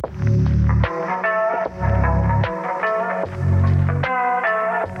Hello,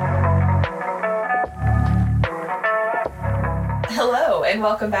 and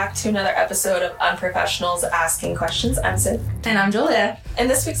welcome back to another episode of Unprofessionals Asking Questions. I'm Sid. And I'm Julia. And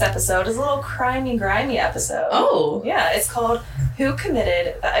this week's episode is a little crimey, grimy episode. Oh. Yeah, it's called Who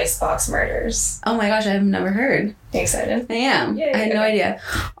Committed the Icebox Murders? Oh my gosh, I've never heard. You excited? I am. Yay. I had no idea.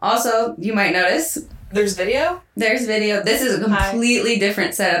 Also, you might notice There's video? there's video. This is a completely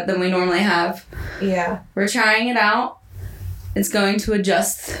different setup than we normally have. Yeah. We're trying it out. It's going to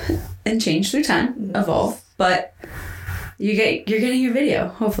adjust and change through time, evolve, but you're getting your video,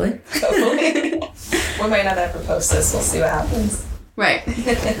 hopefully. Hopefully. We might not ever post this. We'll see what happens. Right.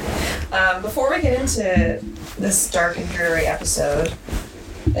 Before we get into this dark and dreary episode,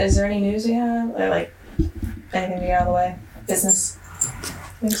 is there any news we have? Or, like, anything to get out of the way? Business?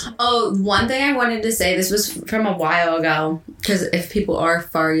 Oh, one thing I wanted to say, this was from a while ago, because if people are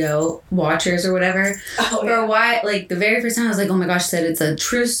Fargo watchers or whatever, for a while, like, the very first time I was like, oh my gosh, Sid, it's a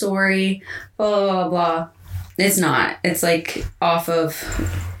true story, blah, blah, blah. It's not. It's, like, off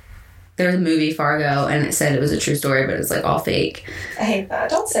of... There's a movie, Fargo, and it said it was a true story, but it's, like, all fake. I hate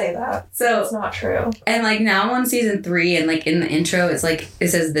that. Don't say that. So it's not true. And, like, now I'm on season 3, and, like, in the intro, it's, like, it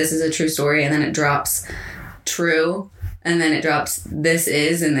says this is a true story, and then it drops true, and then it drops this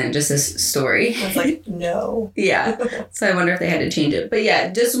is, and then it just says story. It's like, no. Yeah. So I wonder if they had to change it. But,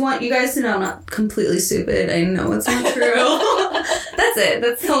 yeah, just want you guys to know I'm not completely stupid. I know it's not true. That's it.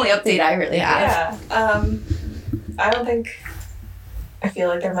 That's the only update I really have. Yeah. I don't think... I feel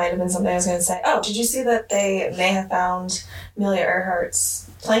like there might have been something I was going to say. Oh, did you see that they may have found Amelia Earhart's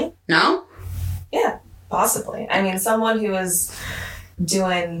plane? No? Yeah, possibly. I mean, someone who was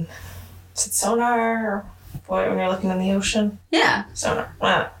doing... Is it sonar? Or when you're looking in the ocean? Yeah. Sonar.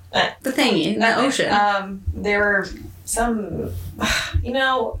 The thingy in the ocean. There were some... You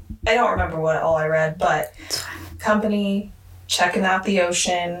know, I don't remember what all I read, but company checking out the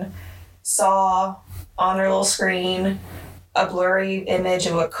ocean, saw on their little screen a blurry image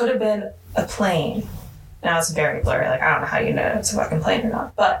of what could have been a plane. Now it's very blurry. Like, I don't know how you know it's a fucking plane or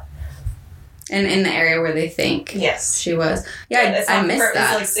not, but... And in the area where they think yes, she was. Yeah, I missed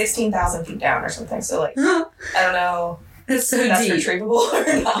that. It's like 16,000 feet down or something, so, like, I don't know That's so if that's deep. retrievable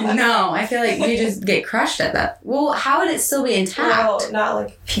or not. No, I feel like you just get crushed at that. Well, how would it still be intact? Well, not,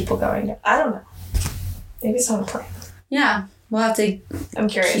 like, people going down. I don't know. Maybe it's on a plane. Yeah, we'll have to I'm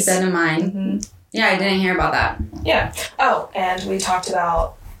curious. keep that in mind. Mm-hmm. Yeah, I didn't hear about that. Yeah. Oh, and we talked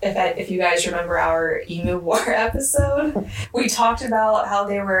about, if you guys remember our Emu War episode, we talked about how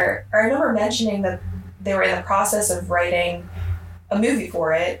they were, or I remember mentioning that they were in the process of writing a movie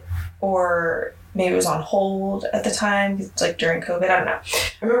for it, or maybe it was on hold at the time, like during COVID, I don't know.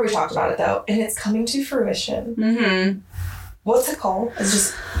 I remember we talked about it though, and it's coming to fruition. Mm-hmm. What's it called? It's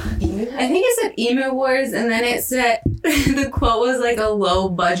just Emu? I think it said Emu Wars, and then it said, the quote was like a low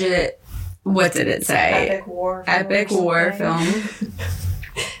budget, what did it say? Epic war film. Epic war film.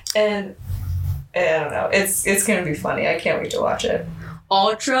 And I don't know. It's going to be funny. I can't wait to watch it.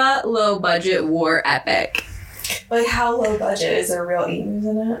 Ultra low budget war epic. Like, how low budget? Is there real emus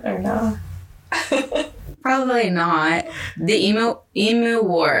in it or no? Probably not. The Emu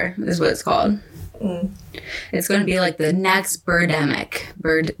War is what it's called. Mm. It's going to be like the next birdemic.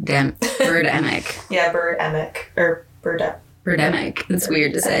 Birdemic. Yeah, birdemic. Or Birdemic. It's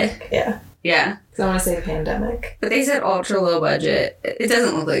weird to say. Yeah. Yeah. Because I want to say pandemic. But they said ultra low budget. It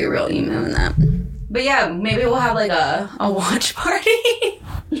doesn't look like a real emu in that. But yeah, maybe we'll have like a watch party.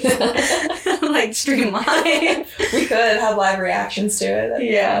 Like stream live. We could have live reactions to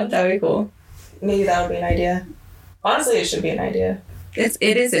it. That'd be cool. Maybe that would be an idea. Honestly, it should be an idea.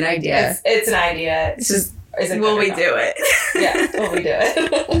 It is an idea. It's an idea. It's just, is it will we do it? Yeah, will we do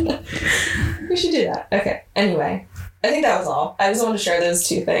it? We should do that. Okay. Anyway. I think that was all. I just wanted to share those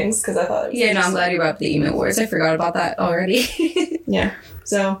two things because I thought it was Yeah, no, I'm glad you brought up the Emu Wars. I forgot about that already. Yeah.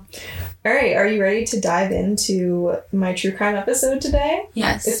 So, all right. Are you ready to dive into my true crime episode today?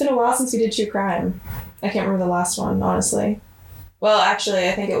 Yes. It's been a while since we did true crime. I can't remember the last one, honestly. Well, actually,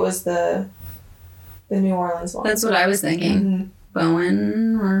 I think it was the New Orleans one. That's what I was thinking. Mm-hmm.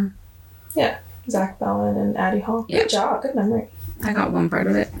 Bowen or... Yeah. Zach Bowen and Addie Hall. Yeah. Good job. Good memory. I got one part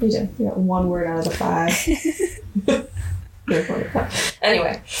of it. You did. You got one word out of the 5.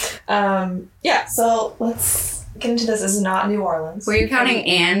 Anyway. Yeah, so let's get into this. This is not New Orleans. Were you counting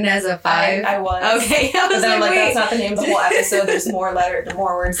and as a 5? I was. Okay. I was then like, that's not the name of the whole episode. There's more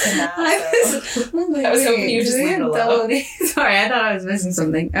words than that. I was hoping you would just leave it alone. Sorry, I thought I was missing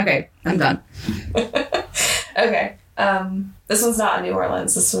something. Okay, I'm done. Okay. This one's not in New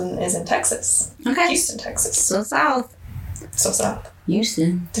Orleans. This one is in Texas. Okay. Houston, Texas. So south. So south.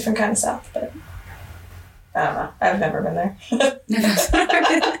 Houston. Different kind of south, but I don't know. I've never been there.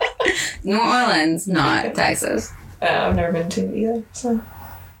 New Orleans, not Texas. I've never been to either, so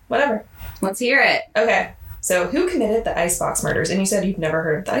whatever. Let's hear it. Okay, so who committed the Icebox murders? And you said you've never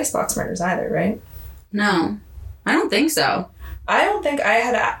heard of the Icebox murders either, right? No, I don't think so. I don't think I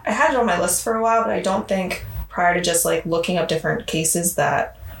had it on my list for a while, but I don't think prior to just like looking up different cases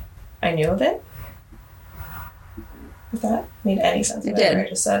that I knew of it. If that made any sense. It did. I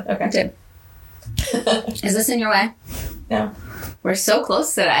just said. Okay. It did. Is this in your way? No. We're so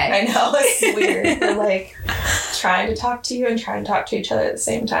close today. I know, it's weird. We're like trying to talk to you and trying to talk to each other at the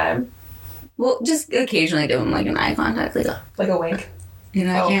same time. We'll just occasionally do them like an eye contact, like a wink. You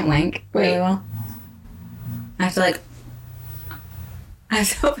know, I can't wink really well. I have to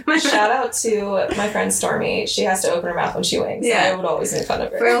open my mouth. Shout out to my friend Stormy. She has to open her mouth when she winks. Yeah. I would always make fun of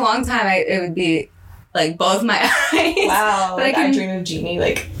her. For a long time, it would be like both my eyes. Wow. But I dream of Jeannie.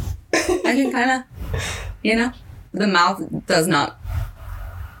 Like, I can kind of, you know, the mouth does not.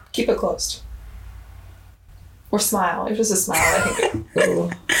 Keep it closed. Or smile. If it's a smile, I think.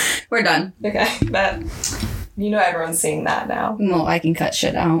 We're done. Okay. That, you know, everyone's seeing that now. Well, I can cut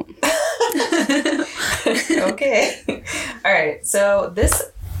shit out. Okay. All right. So this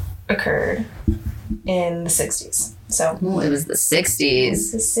occurred in the 60s. So it was the 60s. It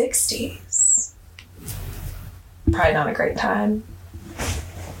was the 60s. Probably not a great time.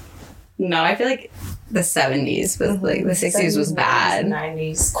 No, I feel like the 70s was like the 60s was bad.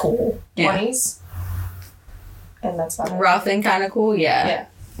 90s cool. Yeah. 20s. And that's about rough and kind of cool. Yeah.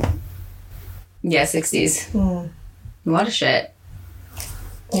 Yeah, 60s. A lot of shit.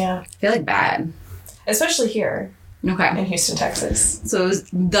 Yeah. I feel like bad. Especially here. Okay. In Houston, Texas. So it was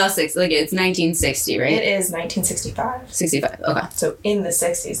the 60s. Like, it's 1960, right? It is 1965. 65. Okay. So in the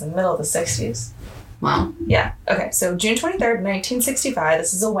 60s, in the middle of the 60s. Wow. Yeah. Okay. So June 23rd, 1965.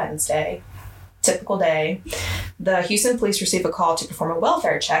 This is a Wednesday. Typical day. The Houston police receive a call to perform a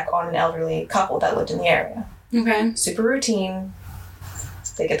welfare check on an elderly couple that lived in the area. Okay. Super routine.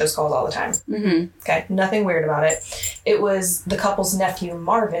 They get those calls all the time. Mm-hmm. Okay. Nothing weird about it. It was the couple's nephew,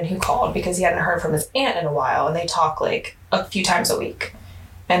 Marvin, who called because he hadn't heard from his aunt in a while, and they talk like a few times a week.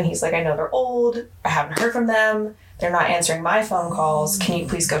 And he's like, I know they're old. I haven't heard from them. They're not answering my phone calls. Can you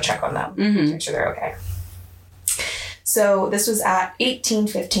please go check on them? Mm-hmm. Make sure they're okay. So this was at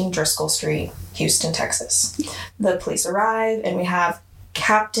 1815 Driscoll Street, Houston, Texas. The police arrive, and we have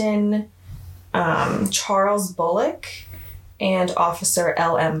Captain Charles Bullock and Officer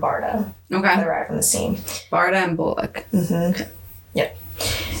L.M. Barta. Okay. That arrive on the scene. Barta and Bullock. Mm-hmm. Yep.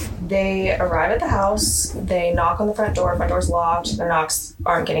 They arrive at the house. They knock on the front door. Front door's locked. Their knocks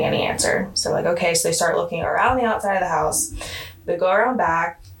aren't getting any answer. So like, okay, so they start looking around the outside of the house. They go around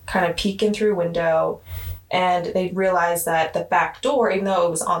back, kind of peeking through a window, and they realize that the back door, even though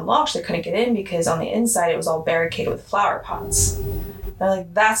it was unlocked, they couldn't get in because on the inside it was all barricaded with flower pots. They're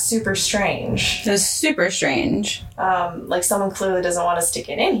like, that's super strange. That's super strange. Like someone clearly doesn't want us to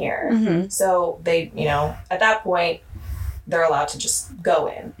get in here. Mm-hmm. So they, you know, at that point, they're allowed to just go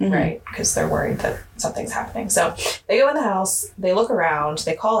in, mm-hmm. right? Because they're worried that something's happening. So they go in the house, they look around,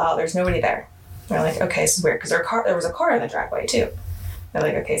 they call out, there's nobody there. They're like, okay, this is weird, because there was a car in the driveway too. They're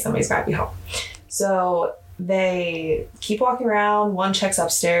like, okay, somebody's got to be home. So they keep walking around. One checks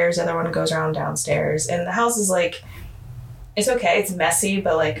upstairs, the other one goes around downstairs. And the house is like, it's okay, it's messy,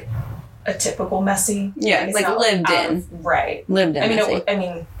 but like a typical messy. Yeah, like lived in. Right. Lived in. I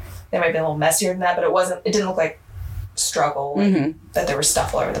mean, they might be a little messier than that, but it didn't look like struggle, mm-hmm. that there was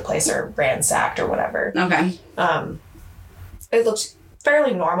stuff all over the place or ransacked or whatever. Okay. It looked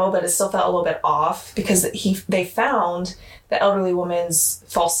fairly normal, but it still felt a little bit off because they found the elderly woman's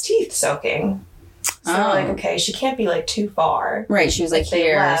false teeth soaking. So they're like, okay, she can't be like too far. Right, she was like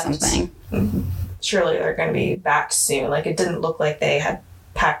here or something. Mm-hmm. Surely they're going to be back soon. Like it didn't look like they had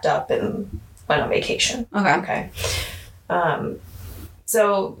packed up and went on vacation. Okay.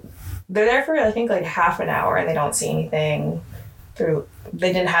 So they're there for, I think, like half an hour and they don't see anything.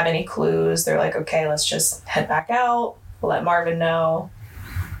 They didn't have any clues. They're like, okay, let's just head back out. We'll let Marvin know.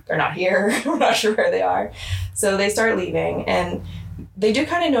 They're not here. We're not sure where they are. So they start leaving and they do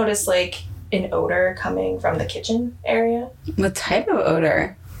kind of notice like an odor coming from the kitchen area. What type of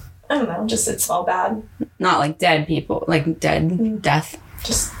odor? I don't know. Just it smelled bad. Not like dead people. Like death.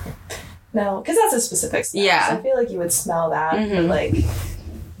 Just, no. Because that's a specific smell. Yeah. So I feel like you would smell that. Mm-hmm. But like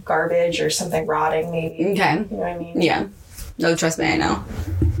garbage or something rotting maybe. Okay. You know what I mean? Yeah. No, trust me, I know.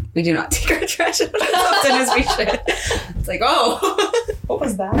 We do not take our trash out as often as we should. It's like, oh. What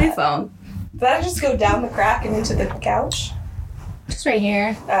was that? My phone. Did that just go down the crack and into the couch? Just right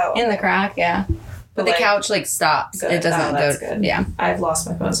here. Oh. In the crack, yeah. But the couch, like, stops. Good. It doesn't that's go. Good. Yeah. I've lost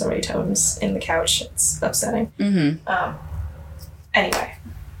my phone so many times in the couch. It's upsetting. Mm-hmm. Anyway.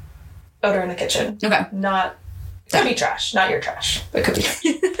 Odor in the kitchen. Okay. Could be trash. Not your trash, but could be trash.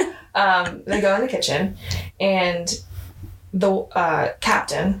 They go in the kitchen, and the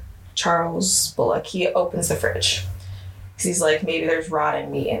captain, Charles Bullock, he opens the fridge. Because he's like, maybe there's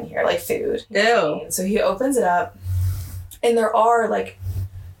rotting meat in here, like food. Ew. So he opens it up, and there are, like,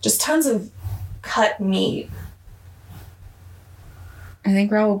 just tons of cut meat. I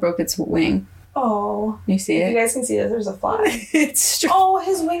think Raoul broke its wing. Oh. You see If it? you guys can see that there's a fly. It's true. Oh,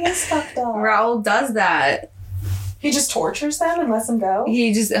 his wing is fucked up. Raoul does that. He just tortures them and lets them go?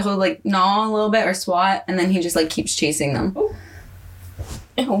 He'll, like, gnaw a little bit or swat, and then he just, like, keeps chasing them. Ooh.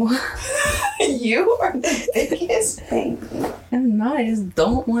 Ew. You are the biggest baby. I'm not. I just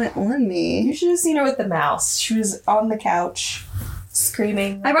don't want it on me. You should have seen her with the mouse. She was on the couch,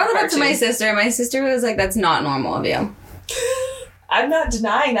 screaming. I brought it up to my sister. My sister was like, that's not normal of you. I'm not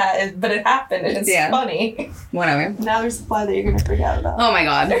denying that, but it happened, and it's funny. Whatever. Now there's a fly that you're going to freak out about. Oh my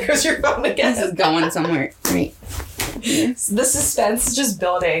god. There goes your phone again. This is going somewhere. Right. The suspense is just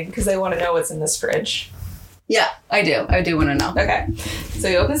building because they want to know what's in this fridge. Yeah, I do. I do want to know. Okay. So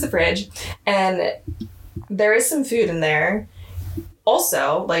he opens the fridge, and there is some food in there.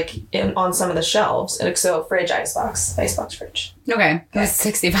 Also, like, on some of the shelves. And so, fridge, icebox, fridge. Okay. It was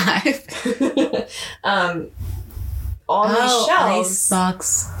 65. On these shelves.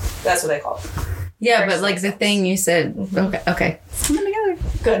 Icebox. That's what they call it. Yeah, Fridge but, like, the icebox. thing you said. Mm-hmm. Okay. It's coming together.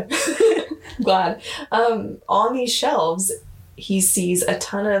 Good. Glad. On these shelves, he sees a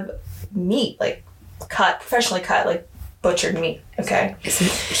ton of meat, like, professionally cut, like, butchered meat. Okay.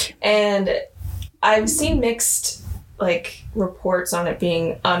 And I've seen mixed, like, reports on it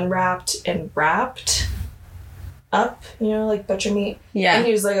being unwrapped and wrapped up, like butcher meat. Yeah. And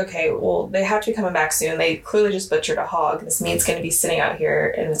he was like, okay, well, they have to be coming back soon. They clearly just butchered a hog. This meat's going to be sitting out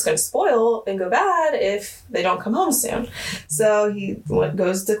here, and it's going to spoil and go bad if they don't come home soon. So he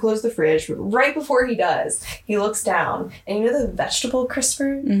goes to close the fridge. Right before he does, he looks down, and the vegetable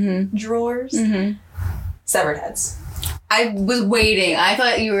crisper drawers? Mm-hmm. Severed heads. I was waiting. I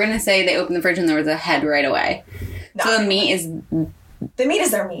thought you were going to say they opened the fridge and there was a head right away. No, so the meat is... The meat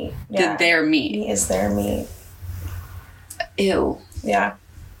is their meat. Yeah. Their meat. Meat is their meat. Ew. Yeah.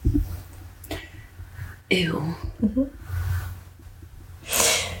 Ew. Mm-hmm.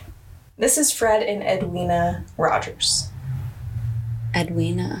 This is Fred and Edwina Rogers.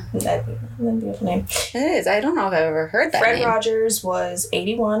 Edwina. That's a beautiful name. It is. I don't know if I've ever heard that Fred name. Rogers was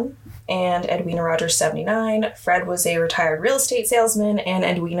 81 and Edwina Rogers 79. Fred was a retired real estate salesman, and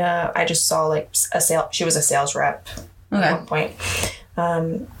Edwina, I just saw she was a sales rep at one point.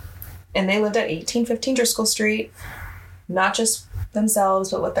 And they lived at 1815 Driscoll Street, not just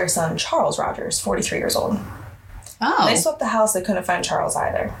themselves, but with their son Charles Rogers, 43 years old. Oh. When they swept the house, they couldn't find Charles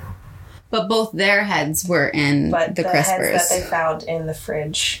either. But both their heads were in the crispers. Heads that they found in the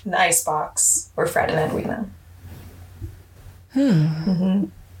fridge, in the icebox, were Fred and Edwina. Mm-hmm.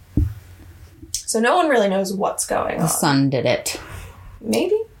 So no one really knows what's going on. The son did it.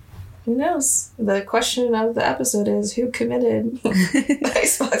 Maybe. Who knows? The question of the episode is, who committed the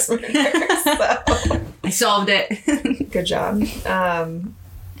icebox murder? So. I solved it. Good job.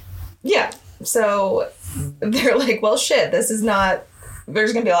 Yeah. So they're like, well, shit, this is not...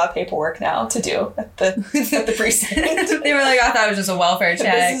 There's going to be a lot of paperwork now to do at the precinct. They were like, I thought it was just a welfare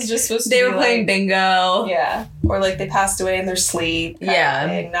check. This is just supposed to They be were playing bingo. Yeah. Or like they passed away in their sleep. Yeah.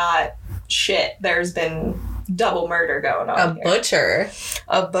 And not shit. There's been double murder going on. A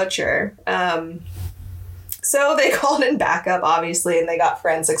butcher. So they called in backup, obviously, and they got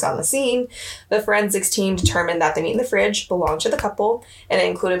forensics on the scene. The forensics team determined that the meat in the fridge belonged to the couple, and it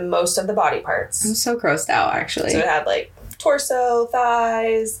included most of the body parts. I'm so grossed out, actually. So it had like torso,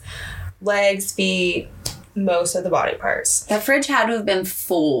 thighs, legs, feet, most of the body parts. That fridge had to have been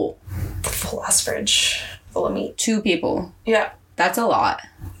full. Full ass fridge. Full of meat. 2 people. Yeah. That's a lot.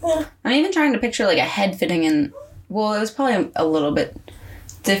 Yeah. I'm even trying to picture like a head fitting in. Well, it was probably a little bit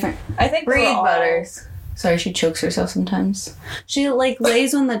different. I think Breathe, Butters. Sorry, she chokes herself sometimes. She like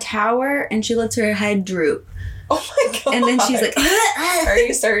lays on the tower and she lets her head droop. Oh my god. And then she's like, Are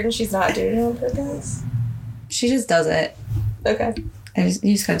you certain she's not doing it on purpose? She just does it. Okay.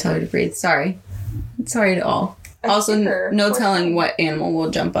 You just gotta tell her to breathe. Sorry to all. Also, no telling what animal will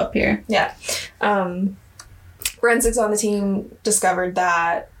jump up here. Yeah. Forensics on the team discovered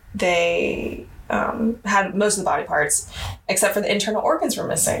that they had most of the body parts, except for the internal organs were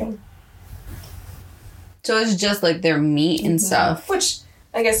missing. So it's just like their meat and stuff. Which,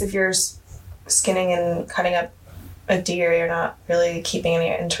 I guess if you're skinning and cutting up a deer, you're not really keeping any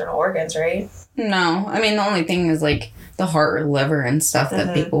internal organs, right? No. I mean, the only thing is, like, the heart or liver and stuff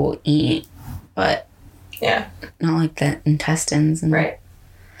that people eat. But... Yeah. Not like the intestines. And, right.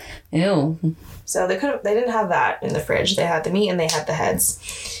 Ew. So they didn't have that in the fridge. They had the meat and they had the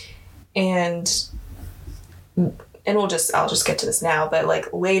heads. And I'll just get to this now, but like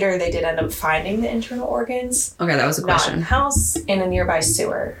later they did end up finding the internal organs. Okay, that was a question. Not in the house, in a nearby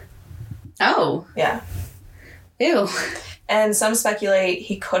sewer. Oh. Yeah. Ew. And some speculate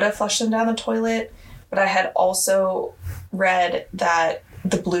he could have flushed them down the toilet, but I had also read that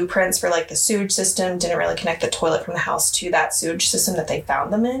the blueprints for like the sewage system didn't really connect the toilet from the house to that sewage system that they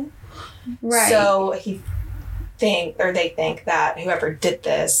found them in. Right. So they think that whoever did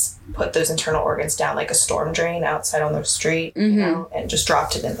this put those internal organs down like a storm drain outside on the street, you know, and just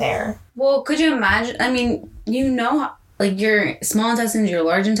dropped it in there. Well, could you imagine? I mean, like your small intestines, your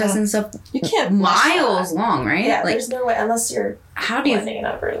large intestines, stuff. You can't miles long, right? Yeah, like, there's no way unless you're blending it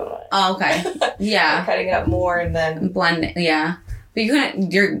up or something. Oh, okay. Yeah. Cutting it up more and then blend it. Yeah, but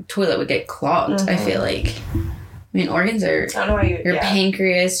your toilet would get clogged. I feel like. I mean, organs are. I don't know why your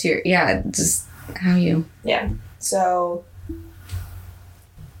pancreas. Just how you. Yeah. So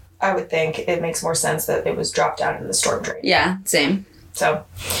I would think it makes more sense that it was dropped down in the storm drain. Yeah, same. So,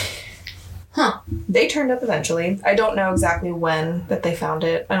 they turned up eventually. I don't know exactly when that they found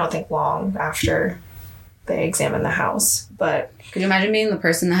it. I don't think long after they examined the house. But could you imagine being the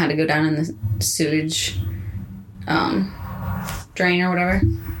person that had to go down in the sewage drain or whatever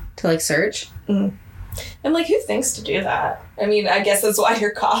to like search? Mm-hmm. And like, who thinks to do that? I mean, I guess that's why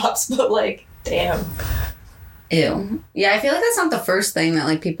you're cops, but like, damn. Ew. Yeah, I feel like that's not the first thing that,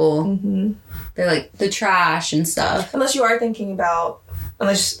 like, people... They're, like, the trash and stuff. Unless you are thinking about...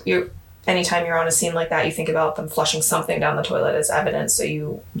 Anytime you're on a scene like that, you think about them flushing something down the toilet as evidence, so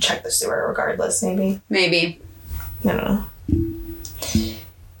you check the sewer regardless, maybe. Maybe. I don't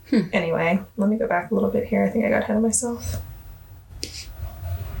know. Anyway, let me go back a little bit here. I think I got ahead of myself.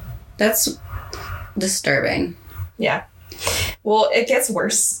 That's disturbing. Yeah. Well, it gets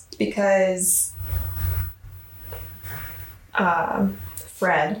worse because...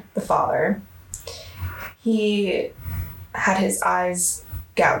 Fred, the father, he had his eyes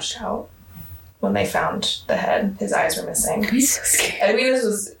gouged out when they found the head. His eyes were missing. I'm so scared. I mean, his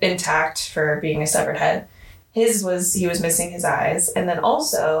was intact for being a severed head. He was missing his eyes. And then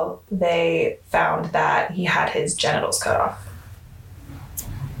also they found that he had his genitals cut off.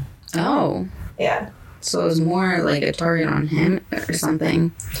 Oh. Yeah. So it was more like a target on him or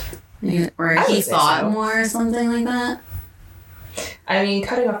something. Or he thought more or something like that. I mean,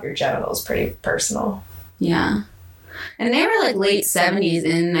 cutting off your genitals is pretty personal. Yeah. And they were like late 70s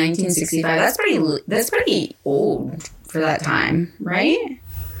in 1965. That's pretty old for that time, right?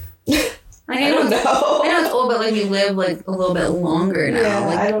 I don't know. I know it's old, but like you live like a little bit longer now. Yeah,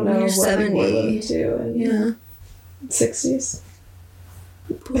 like, I don't know you're what 70. people were living to in 60s.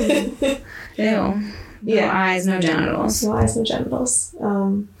 Ew. No eyes, no genitals. No eyes, no genitals.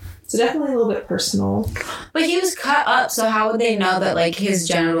 So definitely a little bit personal. But he was cut up, so how would they know that, like, his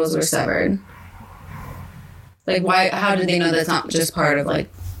genitals were severed? Like, why? How did they know that's not just part of, like,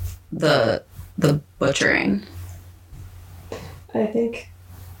 the butchering? I think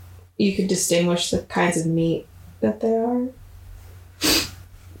you could distinguish the kinds of meat that they are.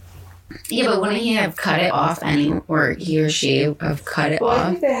 Yeah, but wouldn't he have cut it off or he or she have cut it off? I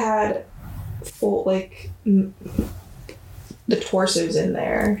think they had full, like, the torsos in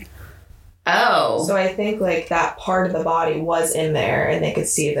there. Oh. So I think, like, that part of the body was in there, and they could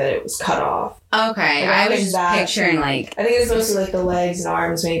see that it was cut off. Okay. I was just picturing, like... I think it was mostly, like, the legs and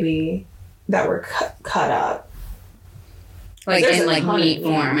arms, maybe, that were cut up. Like, in, like, meat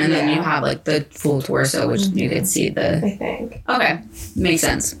form, and then you have, like, the full torso, which you could see the... I think. Okay. Makes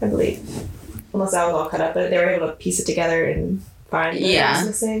sense. I believe. Unless that was all cut up, but they were able to piece it together and find that it was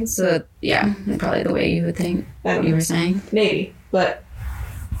missing. So, yeah, probably the way you would think what you were saying. Maybe, but...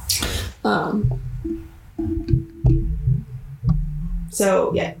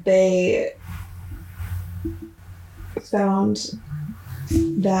 So, yeah, they found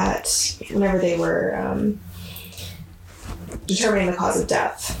that whenever they were determining the cause of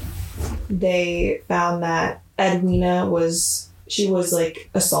death, they found that Edwina was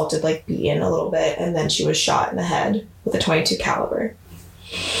like assaulted, like beaten a little bit, and then she was shot in the head with a .22 caliber.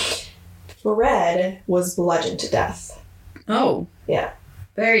 Fred was bludgeoned to death. Oh. Yeah.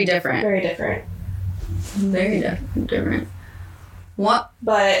 Very different. Very different. Very different. What?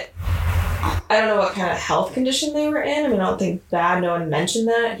 But I don't know what kind of health condition they were in. I mean, I don't think bad. No one mentioned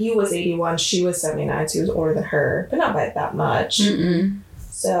that. He was 81. She was 79, so he was older than her, but not by that much. Mm-mm.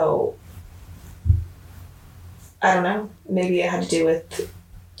 So I don't know. Maybe it had to do with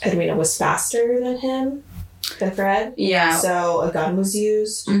Edwina was faster than Fred. Yeah. So a gun was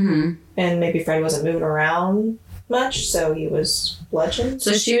used. Mm-hmm. And maybe Fred wasn't moving around much, so he was bludgeoned.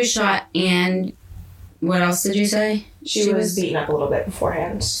 So she was shot, and what else did you say? She was beaten up a little bit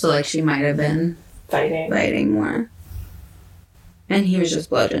beforehand. So, like, she might have been fighting more. And he was just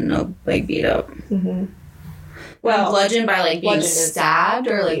bludgeoned, no, like, beat up. Mm-hmm. Well, bludgeoned by, like, being stabbed,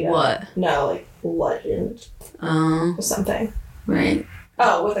 or, like, what? No, like, bludgeoned. Oh. Or something. Right.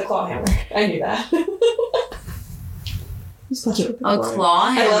 Oh, with a claw hammer. I knew that. Claw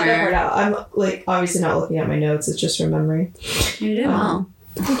hammer. I love that part out. I'm, like, obviously not looking at my notes. It's just from memory. You did well.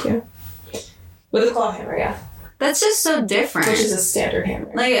 Thank you. With a claw hammer, yeah. That's just so different. Which is a standard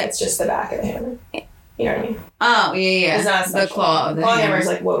hammer. Like, it's just the back of the hammer. You know what I mean? Oh, yeah. It's not the claw of the hammer. Claw hammer is,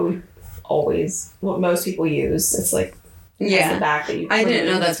 like, what most people use. It's, like, the back that you... I didn't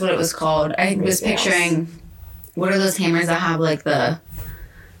know that's what it was called. I was picturing... What are those hammers that have, like, the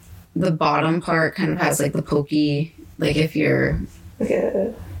bottom part kind of has, like, the pokey... Like, if you're...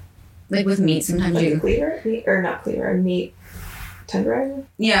 Like, with meat, sometimes like a cleaver? Not cleaver. A meat tenderizer?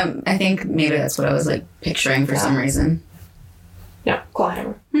 Yeah, I think maybe that's what I was, like, picturing for some reason. No, claw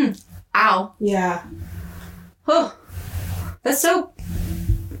hammer. Ow. Yeah. Oh. That's so...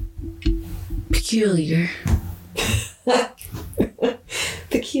 peculiar.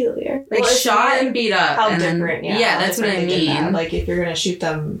 Peculiar. Like, shot and beat up. How and different, then, yeah, that's what I mean. Like, if you're going to shoot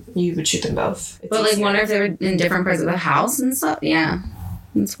them, you would shoot them both. It's but, like, easier. wonder if they were in different parts of the house and stuff? Yeah.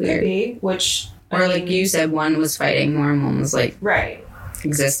 It's weird. Could be, which... Or, like you said, one was fighting more and one was, like... Right.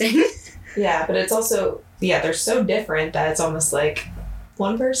 Existing. Yeah, but it's also... Yeah, they're so different that it's almost like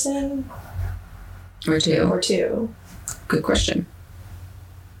one person... Or two. Good question.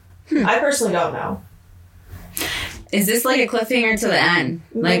 I personally don't know. Is this like a cliffhanger to the end?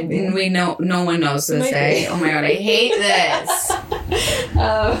 Like, we know, no one knows to this day. Oh my god, I hate this.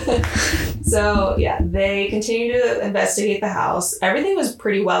 So, yeah, they continue to investigate the house. Everything was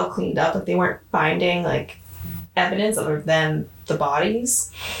pretty well cleaned up. Like, they weren't finding, like, evidence other than the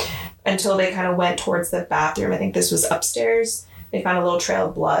bodies until they kind of went towards the bathroom. I think this was upstairs. They found a little trail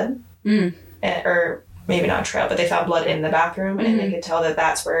of blood. Or maybe not a trail, but they found blood in the bathroom. And they could tell that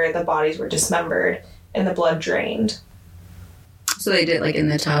that's where the bodies were dismembered and the blood drained. So they did, like, in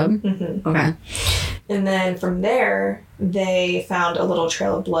the tub? Mm-hmm. Okay. And then from there, they found a little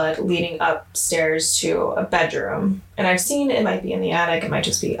trail of blood leading upstairs to a bedroom. And I've seen it might be in the attic. It might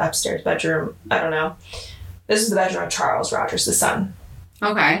just be upstairs bedroom. I don't know. This is the bedroom of Charles Rogers, the son.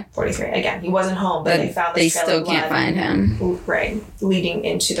 Okay. 43. Again, he wasn't home, but they found this trail still of blood. Can't find him. Right. Leading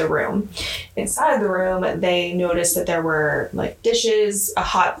into the room. Inside the room, they noticed that there were, like, dishes, a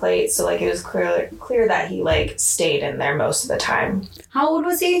hot plate. So, like, it was clear that he, like, stayed in there most of the time. How old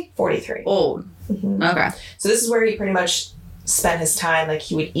was he? 43. Old. Mm-hmm. Okay. So this is where he pretty much spent his time. Like,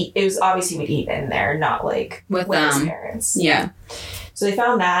 he would eat. It was obvious he would eat in there, not, like, with his parents. Yeah. So they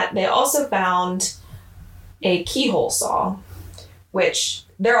found that. They also found a keyhole saw, which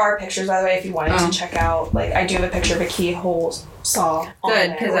there are pictures, by the way, if you wanted to check out. Like, I do have a picture of a keyhole saw.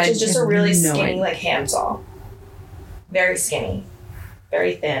 Good, because which is just a really skinny, like, hand saw. Very skinny,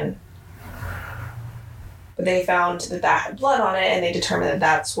 very thin. But they found that had blood on it, and they determined that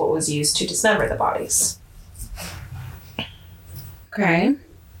that's what was used to dismember the bodies. Okay.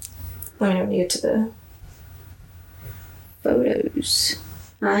 Let me know when you get to the photos.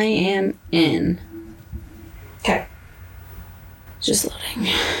 I am in. Okay. Just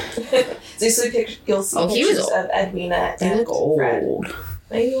loading. So you'll see pictures of Edwina and Fred. Old.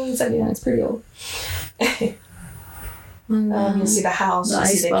 Maybe when 79, it's pretty old. You'll see the house, you'll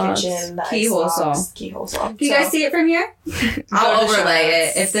see the kitchen, the keyhole saw. Keyhole saw. Can you guys see it from here? I'll overlay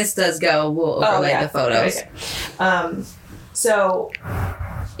it. If this does go, we'll overlay the photos. Okay. So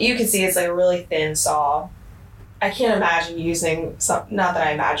you can see it's like a really thin saw. I can't imagine using not that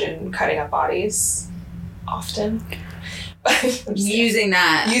I imagine cutting up bodies often. Using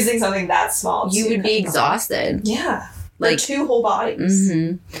something that small. You would be exhausted. Yeah. Like 2 whole bodies.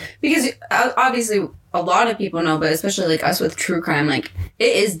 Mm-hmm. Because obviously a lot of people know, but especially like us with true crime, like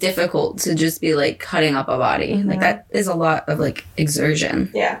it is difficult to just be like cutting up a body. Mm-hmm. Like that is a lot of like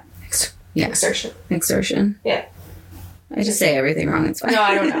exertion. Yeah. Exertion. Yeah. I just say everything wrong. It's fine. No,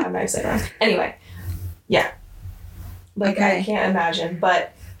 I don't know. I'm not saying wrong. Anyway. Yeah. Like, okay. I can't imagine.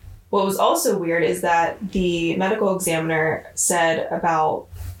 But what was also weird is that the medical examiner said about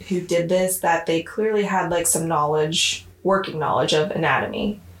who did this that they clearly had like some knowledge, working knowledge of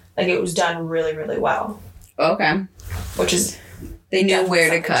anatomy. Like it was done really, really well. Okay. Which is... They knew where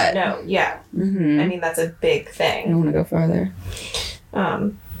to cut. No, yeah. Mm-hmm. I mean, that's a big thing. I don't want to go farther.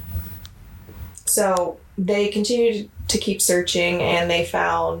 So they continued to keep searching, and they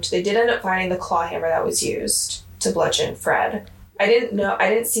did end up finding the claw hammer that was used to bludgeon Fred. I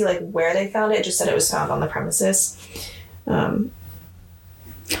didn't see like where they found it. It just said it was found on the premises. Well,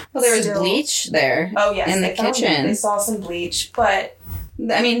 there was bleach there. Oh yes, in the kitchen. They saw some bleach, but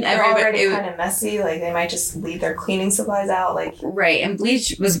I mean, they're already kind of messy. Like they might just leave their cleaning supplies out. Like right, and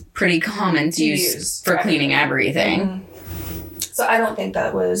bleach was pretty common to use for cleaning everything. Mm-hmm. So I don't think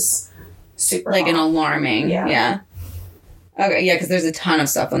that was super like an alarming. Yeah. Okay, yeah, because there's a ton of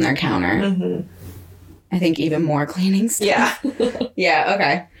stuff on their counter. Mm-hmm. I think even more cleaning stuff. Yeah. Yeah.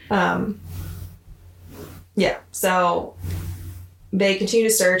 Okay. Yeah. So they continue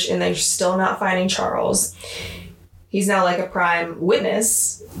to search, and they're still not finding Charles. He's now like a prime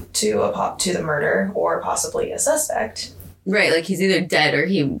witness to the murder, or possibly a suspect. Right, like he's either dead or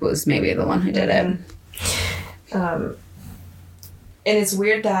he was maybe the one who did it. And it's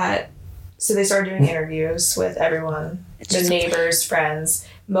weird that so they started doing interviews with everyone, the neighbors, friends.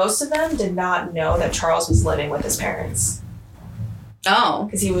 Most of them did not know that Charles was living with his parents. Oh,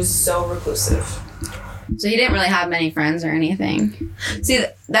 because he was so reclusive. So he didn't really have many friends or anything. See,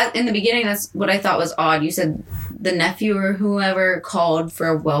 that in the beginning, that's what I thought was odd. You said the nephew or whoever called for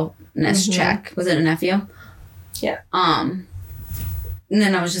a wellness check. Was it a nephew? Yeah. And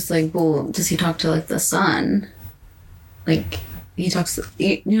then I was just like, well, does he talk to like the son? Like he talks,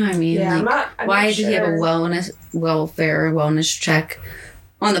 you know what I mean? Yeah. Like, I'm why not did he have a wellness check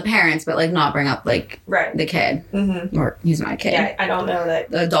on the parents, but like not bring up like the kid? Mm-hmm. Or he's not a kid. Yeah, I don't know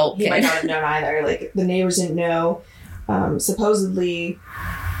that the adult he kid might not have known either. Like the neighbors didn't know. Supposedly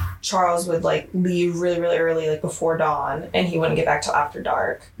Charles would like leave really, really early, like before dawn, and he wouldn't get back till after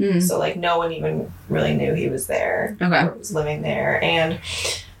dark. Mm-hmm. So like no one even really knew he was there. Okay. Or was living there. And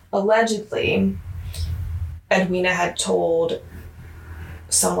allegedly Edwina had told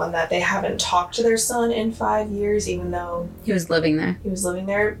someone that they haven't talked to their son in 5 years, even though he was living there.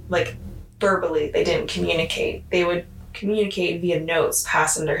 Like verbally, they didn't communicate. They would communicate via notes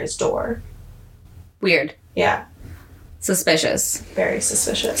passed under his door. Weird. Yeah. Suspicious. Very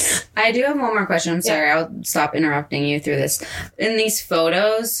suspicious. I do have one more question. I'm sorry. I'll stop interrupting you through this. In these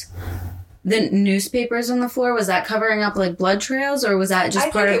photos, the newspapers on the floor, was that covering up like blood trails, or was that just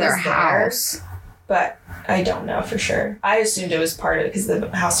part of their house? But I don't know for sure. I assumed it was part of it because the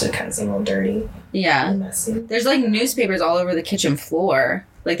house did kind of seem a little dirty. Yeah. And messy. There's like newspapers all over the kitchen floor.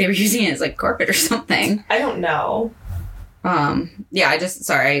 Like they were using it as like carpet or something. I don't know. Yeah,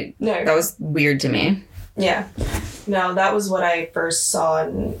 sorry. No. That was weird to me. Yeah. No, that was what I first saw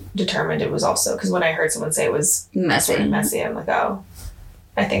and determined it was also, because when I heard someone say it was messy, I'm like, oh,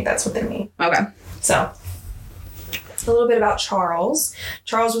 I think that's what they mean. Okay. So, a little bit about Charles.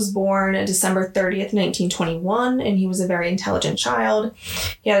 Charles was born December 30th, 1921, and he was a very intelligent child.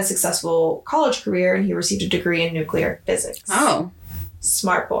 He had a successful college career, and he received a degree in nuclear physics. Oh.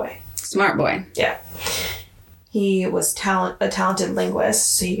 Smart boy. Smart boy. Yeah. He was a talented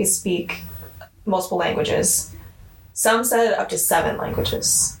linguist, so he could speak multiple languages. Some said up to 7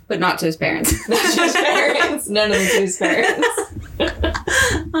 languages. But not to his parents. Not to his parents. None of them to his parents.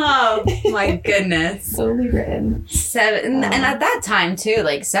 Oh, my goodness. Solely written. 7. And at that time, too,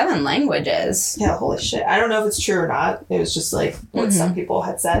 like 7 languages. Yeah, holy shit. I don't know if it's true or not. It was just like what some people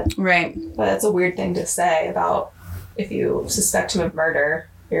had said. Right. But it's a weird thing to say about if you suspect him of murder,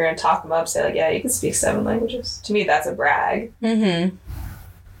 you're going to talk him up, say like, yeah, you can speak 7 languages. To me, that's a brag. Mm-hmm.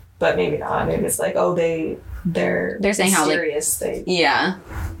 But maybe not. Maybe it's like, oh, they're saying how mysterious. Yeah.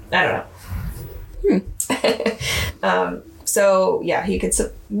 I don't know. So yeah, he could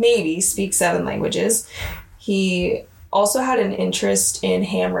maybe speak 7 languages. He also had an interest in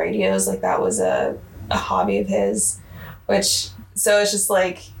ham radios. Like that was a hobby of his, so it's just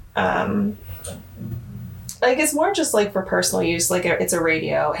like it's more just like for personal use. Like it's a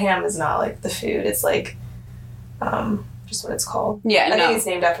radio. Ham is not like the food. It's like just what it's called. Yeah, I think it's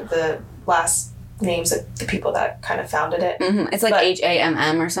named after the last names of the people that kind of founded it. Mm-hmm. It's like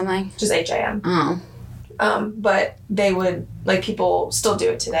HAMM or something. Just HAM. Oh. But they would, like, people still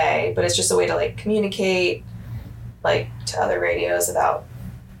do it today, but it's just a way to, like, communicate, like, to other radios without,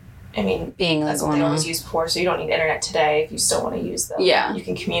 I mean, being that's what they always used before, so you don't need internet today if you still want to use them. Yeah. You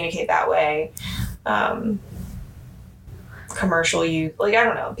can communicate that way. Commercial use, like, I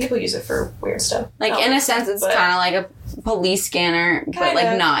don't know, people use it for weird stuff. Like, in a sense, it's kind of like a police scanner, but,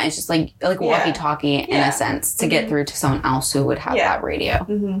 like, not. It's just, like walkie-talkie in a sense to get through to someone else who would have that radio.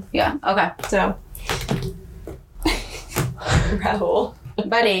 Mm-hmm. Yeah, okay. So... Rahul.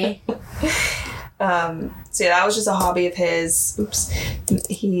 Buddy. So yeah, that was just a hobby of his. Oops.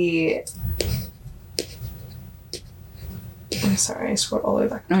 He I'm sorry, I scrolled all the way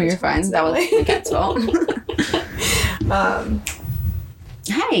back. Oh, you're fine. That was the cat's fault.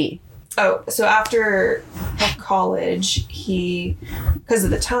 Hey. Oh, so after college, because at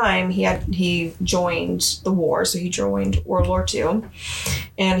the time he joined the war, so he joined World War II,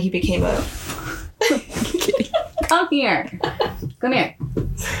 and he became a. Come here. Come here.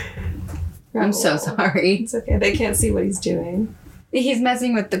 I'm so sorry. It's okay. They can't see what he's doing. He's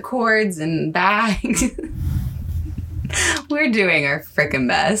messing with the cords and bags. We're doing our frickin'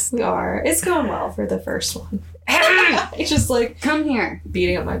 best. We are. It's going well for the first one. It's just like, come here.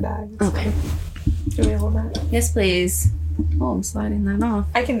 Beating up my bag. It's okay. Can we hold that? Yes, please. Oh, I'm sliding that off.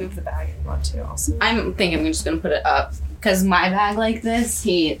 I can move the bag if you want to also. I'm thinking I'm just going to put it up. Because my bag like this,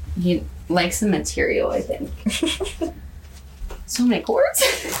 he likes the material, I think. So many cords.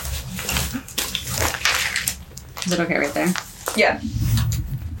 Is it okay right there? Yeah.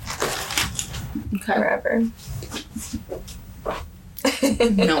 Okay. Wherever.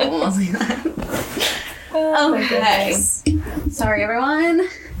 No one will see that. Okay. Sorry, everyone.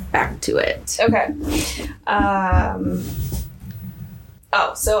 Back to it. Okay.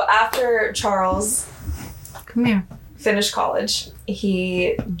 So after Charles come here finished college,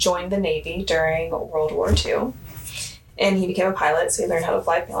 he joined the Navy during World War II, and he became a pilot. So he learned how to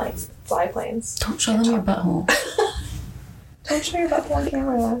fly planes. Don't show them your butthole. Don't show your butthole on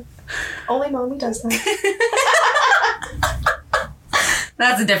camera. Only mommy does that.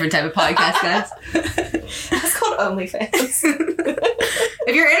 That's a different type of podcast, guys. That's called OnlyFans.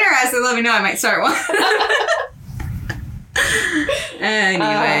 If you're interested, let me know. I might start one.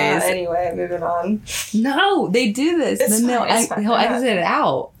 Anyway, moving on. No, they do this. It's then fine, he'll exit it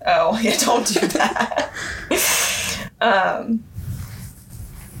out. Oh, yeah, don't do that. I'm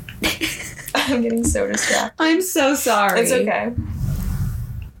getting so distracted. I'm so sorry. It's okay.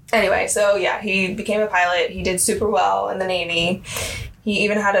 Anyway, so yeah, he became a pilot. He did super well in the Navy. He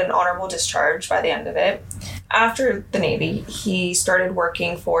even had an honorable discharge by the end of it. After the Navy, he started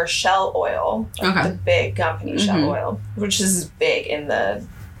working for Shell Oil, the big company Shell Oil, which is big in the,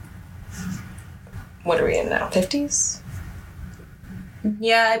 what are we in now, 50s?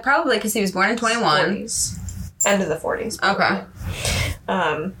 Yeah, probably because he was born in 21. 40s. End of the 40s. Probably.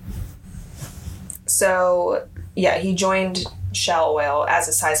 Okay. So, yeah, he joined Shell Oil as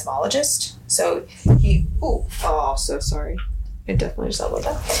a seismologist. So so sorry. I definitely just elbowed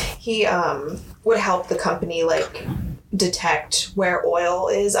that. He would help the company detect where oil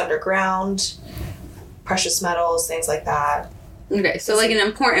is underground, precious metals, things like that. Okay, so an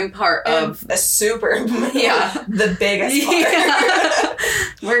important part of a super the biggest part. Yeah.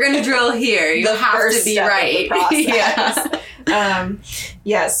 We're gonna drill here. You have to be right.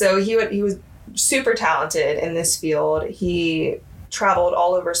 So he was super talented in this field. He traveled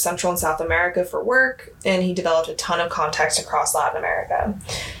all over Central and South America for work, and he developed a ton of contacts across Latin America.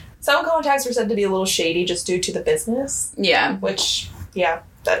 Some contacts were said to be a little shady just due to the business. Yeah. Which,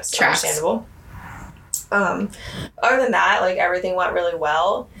 that's understandable. Other than that, everything went really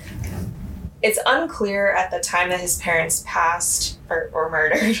well. It's unclear at the time that his parents passed or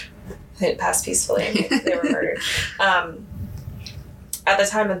murdered. They didn't pass peacefully. They were murdered. At the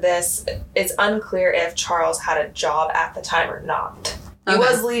time of this, it's unclear if Charles had a job at the time or not. He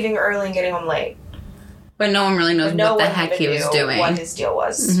was leaving early and getting home late. But no one really knows what the heck he was doing. What his deal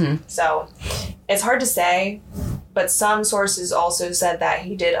was. Mm-hmm. So, it's hard to say, but some sources also said that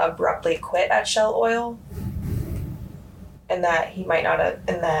he did abruptly quit at Shell Oil. And that he might not have,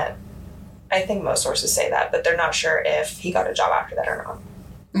 and that, I think most sources say that, but they're not sure if he got a job after that or not.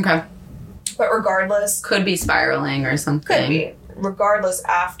 Okay. But regardless. Could be spiraling or something. Could be. Regardless,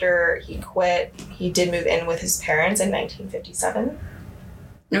 after he quit, he did move in with his parents in 1957.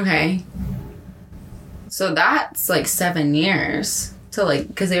 Okay. So that's 7 years. So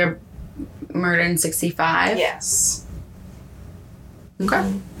because they were murdered in 65? Yes.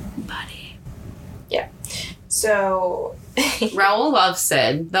 Okay. Buddy. Yeah. So... Raul loves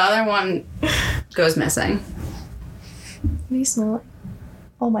Sid. The other one goes missing. He's not.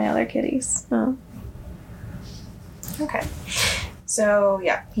 All my other kitties. No. Okay. So,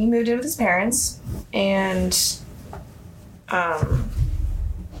 yeah, he moved in with his parents, and, no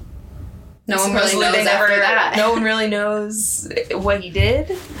one really knows after that. No one really knows what he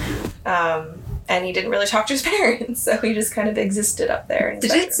did, and he didn't really talk to his parents, so he just kind of existed up there.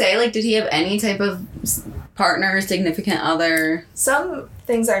 Did it say, did he have any type of partner, significant other? Some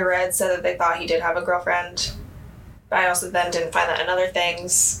things I read said that they thought he did have a girlfriend, but I also then didn't find that in other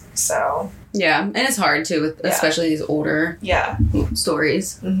things, so... Yeah, and it's hard too, with especially these older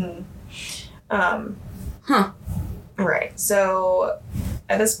stories. Mm-hmm. Right. So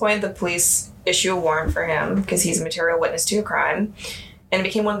At this point, the police issue a warrant for him because he's a material witness to a crime, and it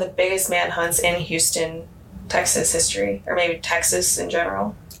became one of the biggest manhunts in Houston, Texas history, or maybe Texas in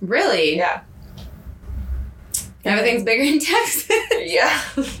general. Really? Yeah. Everything's bigger in Texas. Yeah.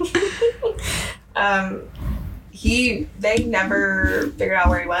 They never figured out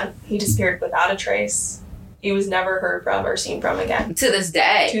where he went. He disappeared without a trace. He was never heard from or seen from again. To this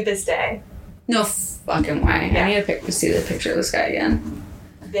day? To this day. No fucking way. Yeah. I need to see the picture of this guy again.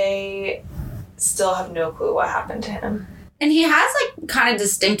 They still have no clue what happened to him. And he has, like, kind of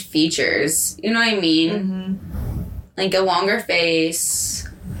distinct features. You know what I mean? Mm-hmm. Like, a longer face.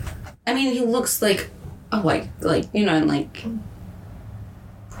 I mean, he looks like a white, like, you know, like...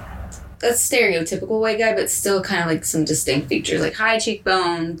 a stereotypical white guy, but still kind of, like, some distinct features. Like, high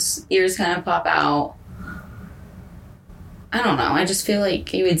cheekbones, ears kind of pop out. I don't know. I just feel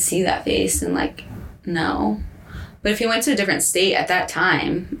like you would see that face and, like, no. But if he went to a different state at that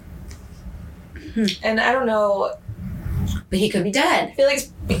time... And I don't know... But he could be dead. I feel like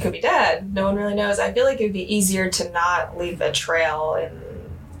he could be dead. No one really knows. I feel like it would be easier to not leave a trail in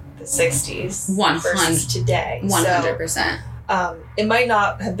the 60s 100 versus today. 100%. So, it might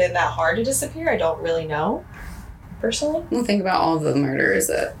not have been that hard to disappear. I don't really know, personally. Well, think about all the murders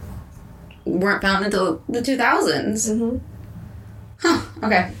that weren't found until the 2000s. Mm-hmm. Huh.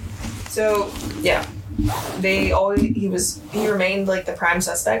 Okay. So, yeah. He remained, like, the prime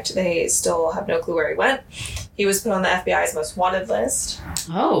suspect. They still have no clue where he went. He was put on the FBI's most wanted list.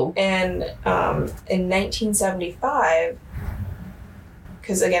 Oh. And in 1975,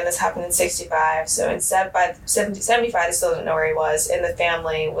 because, again, this happened in 65, so in 75, they still didn't know where he was, and the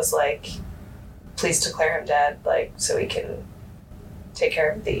family was like, please declare him dead, like, so we can take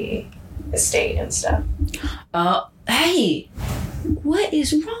care of the estate and stuff. Hey! What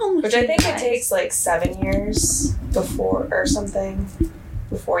is wrong with Which I think it takes, like, 7 years before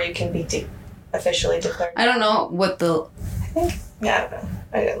you can be officially declared. I don't know what the... I think... Yeah, I don't know.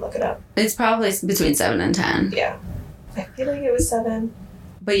 I didn't look it up. It's probably between 7 and 10. Yeah. I feel like it was 7.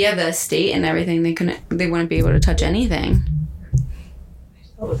 But yeah, the estate and everything, they wouldn't be able to touch anything.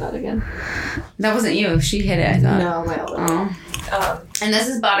 What was that again? That wasn't you. She hit it, I thought. No, my other one. And this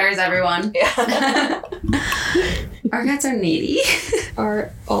is Butters, everyone. Yeah. Our cats are needy.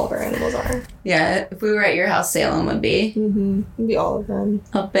 All of our animals are. Yeah, if we were at your house, Salem would be. Mm-hmm. It'd be all of them.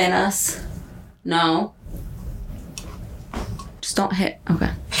 Up in us. No. Just don't hit.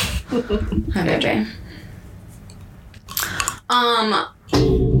 Okay. Hi, baby.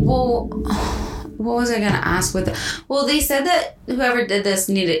 Well, what was I gonna ask with well, they said that whoever did this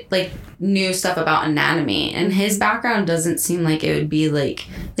knew stuff about anatomy, and his background doesn't seem like it would be like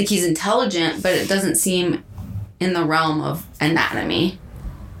he's intelligent, but it doesn't seem in the realm of anatomy.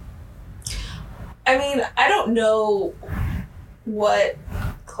 I mean, I don't know what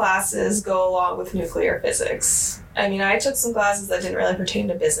classes go along with nuclear physics. I mean, I took some classes that didn't really pertain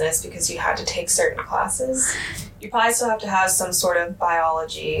to business because you had to take certain classes. You probably still have to have some sort of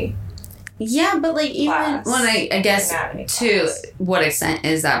biology. Yeah, but like even when I guess to what extent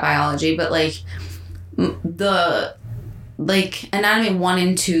is that biology? But like the anatomy 1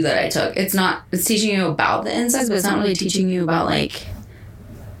 and 2 that I took, it's teaching you about the insides, but it's not really teaching you about like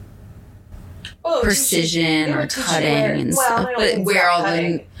precision or cutting and stuff. But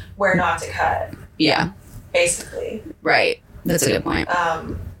where not to cut. Yeah. Basically. Right. That's a good point.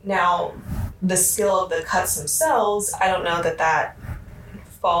 Now, the skill of the cuts themselves, I don't know that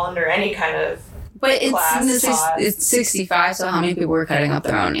fall under any kind of But it's 65, so how many people were cutting up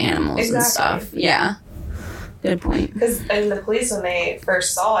their own animals and stuff? Yeah. Good point. Because the police, when they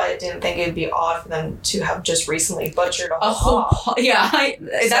first saw it, didn't think it would be odd for them to have just recently butchered a whole hog. Yeah,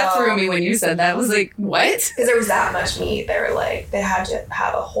 that threw me when you said that. I was like, what? Because there was that much meat. They were like, they had to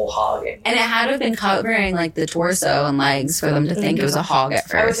have a whole hog. And it had to have been covering like the torso and legs for them to think it was a hog at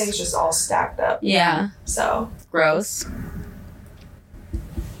first. Everything's just all stacked up. Yeah. So. Gross.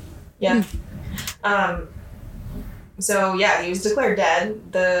 Yeah. So, yeah, he was declared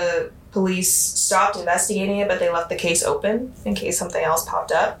dead. The police stopped investigating it, but they left the case open in case something else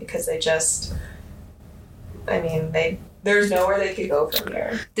popped up because they just... I mean, there's nowhere they could go from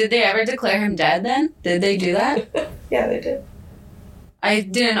here. Did they ever declare him dead then? Did they do that? Yeah, they did. I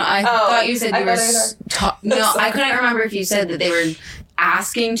didn't know. I thought you said you were... No, I couldn't remember if you said that they were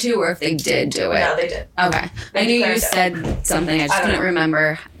asking to or if they did do it. No, they did. Okay. I knew you said something. I just couldn't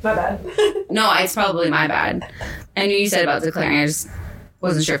remember. My bad. No, it's probably my bad. I knew you said about declaring. I just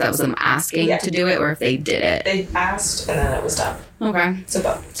wasn't sure if that was them asking to do it or if they did it. They asked and then it was done. Okay. So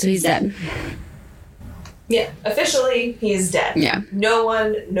both. So he's dead. Yeah. Officially, he is dead. Yeah. No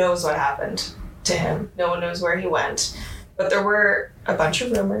one knows what happened to him. No one knows where he went. But there were a bunch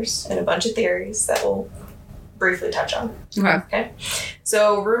of rumors and a bunch of theories that we'll briefly touch on. Okay.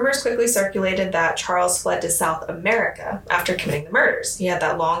 So rumors quickly circulated that Charles fled to South America after committing the murders. He had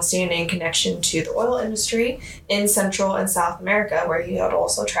that long-standing connection to the oil industry in Central and South America, where he had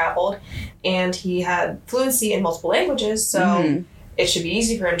also traveled, and he had fluency in multiple languages, so it should be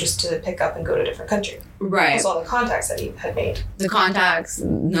easy for him just to pick up and go to a different country. Right. That's all the contacts that he had made. The contacts,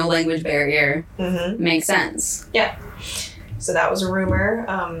 no language barrier. Makes sense. Yeah. So that was a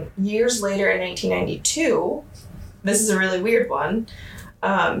rumor. Years later in 1992, this is a really weird one.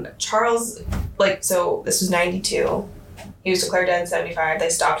 Charles, so this was 92. He was declared dead in 75. They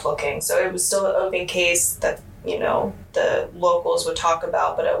stopped looking. So it was still an open case that, the locals would talk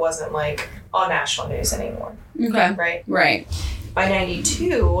about, but it wasn't on national news anymore. Okay. Right? Right. By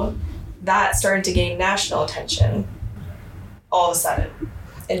 92, that started to gain national attention all of a sudden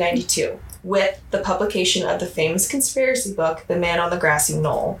in 92 with the publication of the famous conspiracy book, The Man on the Grassy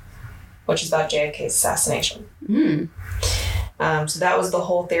Knoll, which is about JFK's assassination. So that was the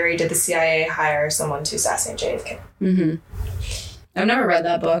whole theory. Did the CIA hire someone to assassinate JFK? I've never read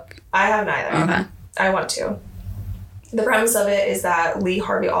that book. I haven't either. Okay. I want to. The premise of it is that Lee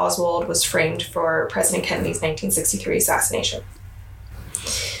Harvey Oswald was framed for President Kennedy's 1963 assassination.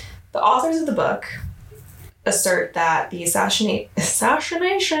 The authors of the book assert that the assassination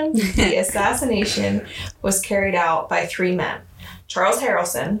was carried out by three men: Charles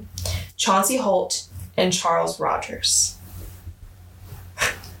Harrelson, Chauncey Holt, and Charles Rogers.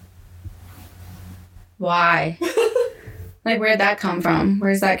 Why? Where'd that come from?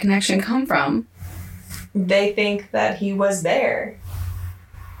 Where's that connection come from? They think that he was there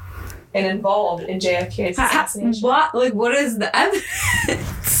and involved in JFK's assassination. What? What is the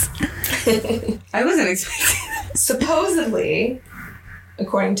evidence? I wasn't expecting that. Supposedly,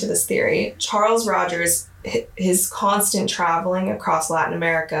 according to this theory, Charles Rogers, his constant traveling across Latin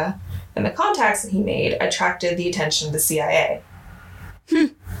America and the contacts that he made attracted the attention of the CIA.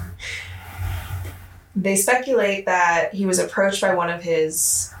 They speculate that he was approached by on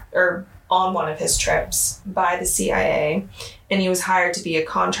one of his trips by the CIA, and he was hired to be a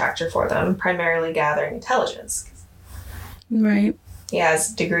contractor for them, primarily gathering intelligence. Right. He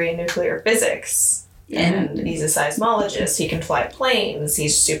has a degree in nuclear physics, and he's a seismologist. He can fly planes.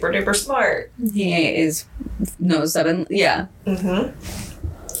 He's super duper smart. He knows seven. Yeah. Okay,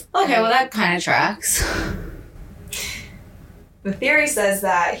 well, that kind of tracks. The theory says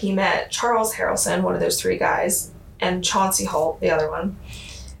that he met Charles Harrelson, one of those three guys, and Chauncey Holt, the other one,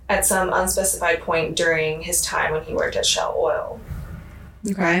 at some unspecified point during his time when he worked at Shell Oil.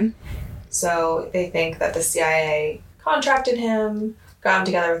 Okay. So they think that the CIA contracted him, got him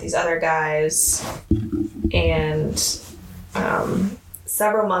together with these other guys, and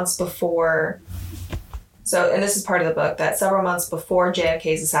several months before... and this is part of the book, that several months before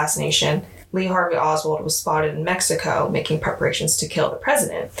JFK's assassination, Lee Harvey Oswald was spotted in Mexico making preparations to kill the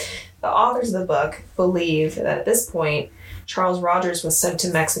president. The authors of the book believe that at this point, Charles Rogers was sent to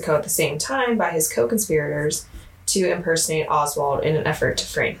Mexico at the same time by his co-conspirators to impersonate Oswald in an effort to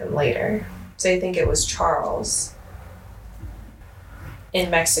frame him later. So they think it was Charles in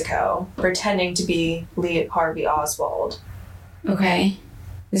Mexico pretending to be Lee Harvey Oswald. Okay.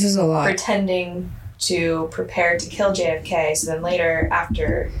 This is a lot. Pretending to prepare to kill JFK, so then later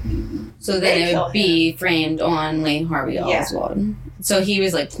after... So then it would be framed on Lee Harvey Oswald. Yeah. So he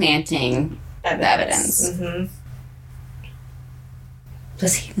was planting the evidence.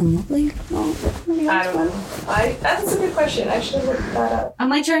 Does he even look like... I don't know. That's a good question. I should have looked that up. I'm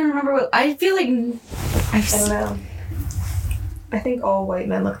trying to remember what... I feel like... I don't know. I think all white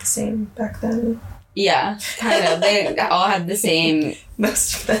men looked the same back then. Yeah, kind of. They all had the same...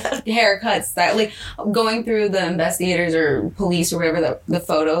 Most of them. Haircuts. That, going through the investigators or police or whatever, the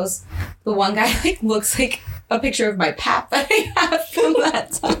photos, the one guy, looks like a picture of my pap that I have from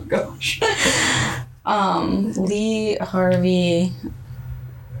that time. Gosh. Lee Harvey...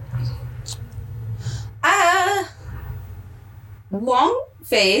 long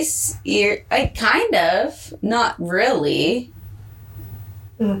face, ear... kind of. Not really.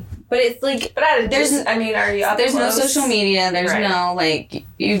 But it's but are you up there's close? No social media. There's no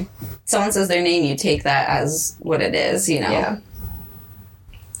someone says their name, you take that as what it is, Yeah.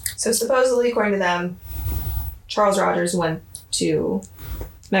 So supposedly, according to them, Charles Rogers went to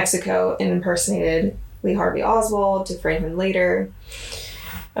Mexico and impersonated Lee Harvey Oswald to frame him later.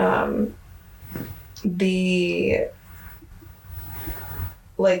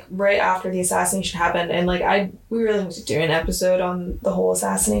 Right after the assassination happened, and we really need to do an episode on the whole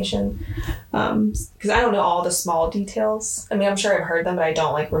assassination, because I don't know all the small details. I'm sure I've heard them, but I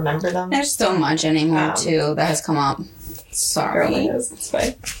don't remember them. There's so much anymore too that has come up. Sorry. It's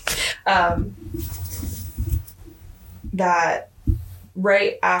fine. That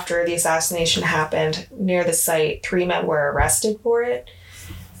right after the assassination happened, near the site, 3 men were arrested for it.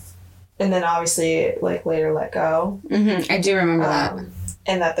 And then obviously, like, later let go. Mm-hmm. I do remember that.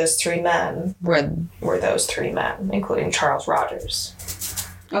 And that those 3 men were those 3 men, including Charles Rogers.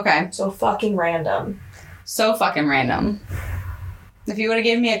 Okay. So fucking random. So fucking random. If you would have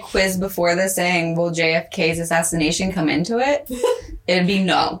given me a quiz before this saying, will JFK's assassination come into it? It'd be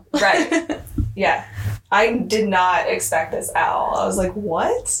no. Right. Yeah. I did not expect this at all. I was like,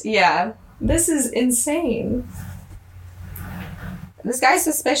 what? Yeah. This is insane. This guy's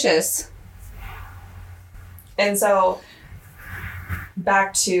suspicious. And so,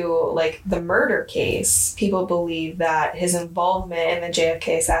 back to, like, the murder case, people believe that his involvement in the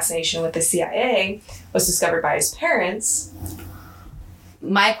JFK assassination with the CIA was discovered by his parents.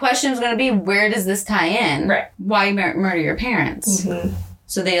 My question is going to be, where does this tie in? Right. Why murder your parents? Mm-hmm.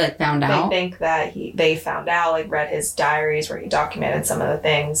 So they, like, found out? They think that they found out, like, read his diaries where he documented some of the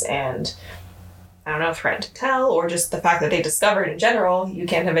things, and I don't know, threatened to tell, or just the fact that they discovered in general, you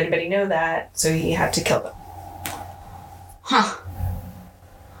can't have anybody know that, so he had to kill them. Huh.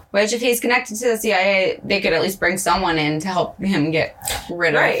 Which, if he's connected to the CIA, they could at least bring someone in to help him get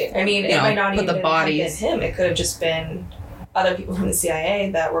rid of. Right. I mean, it might not even the bodies. have been him. It could have just been other people from the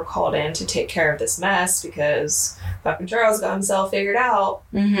CIA that were called in to take care of this mess because fucking Charles got himself figured out.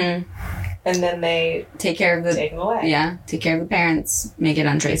 Mm-hmm. And then they take him away. Yeah. Take care of the parents. Make it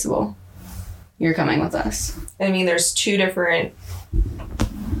untraceable. You're coming with us. I mean, there's 2 different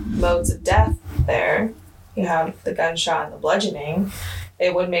modes of death there. You have the gunshot and the bludgeoning.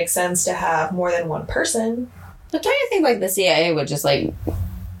 It would make sense to have more than one person. But don't you think, like, the CIA would just, like,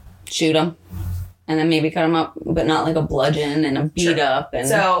 shoot him? And then maybe cut him up, but not like a bludgeon and a beat up. And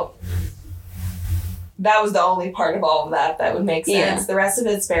so that was the only part of all of that would make sense. Yeah. The rest of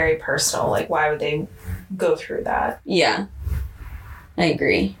it's very personal. Like, why would they go through that? Yeah. I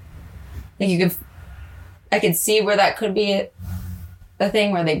agree. Like, I could see where that could be a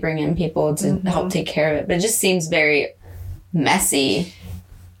thing where they bring in people to help take care of it. But it just seems very messy.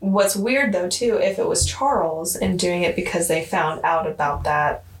 What's weird, though, too, if it was Charles and doing it because they found out about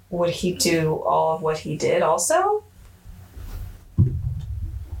that, would he do all of what he did also?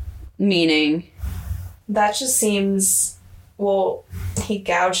 Meaning? That just seems... Well, he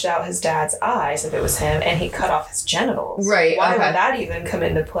gouged out his dad's eyes if it was him, and he cut off his genitals. Right, Why would that even come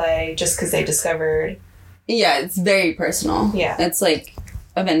into play just because they discovered... Yeah, it's very personal. Yeah. It's like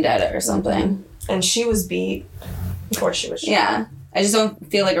a vendetta or something. And she was beat before she was shot. Yeah. I just don't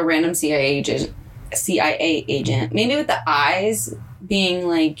feel like a random CIA agent. Maybe with the eyes being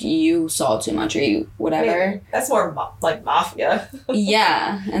like, you saw too much or you whatever. Maybe. That's more like mafia.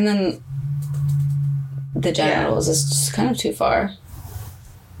 Yeah. And then the genitals is just kind of too far.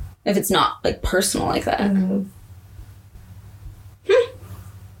 If it's not like personal like that. Mm-hmm.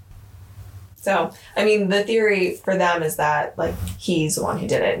 So, I mean, the theory for them is that, like, he's the one who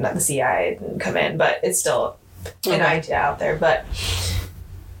did it and that the CIA didn't come in, but it's still an idea out there. But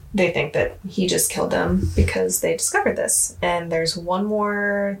they think that he just killed them because they discovered this. And there's one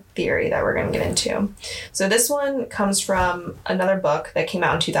more theory that we're going to get into. So this one comes from another book that came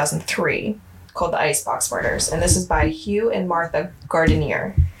out in 2003 called The Icebox Murders. And this is by Hugh and Martha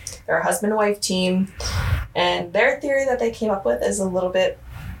Gardenier. They're a husband and wife team. And their theory that they came up with is a little bit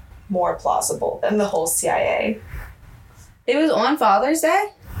more plausible than the whole CIA. It was on Father's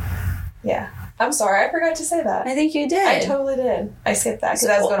Day? Yeah. I'm sorry, I forgot to say that. I think you did. I totally did. I skipped that because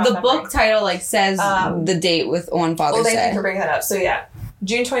I was going off the memory. book title like says the date with on Father's Day. Thank you for bringing that up. So yeah,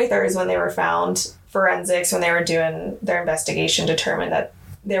 June 23rd is when they were found. Forensics, when they were doing their investigation, determined that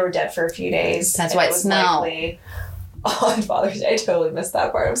they were dead for a few days. That's why it smelled. On Father's Day. I totally missed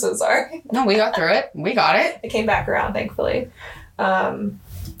that part. I'm so sorry. No, we got through it. We got it. It came back around, thankfully.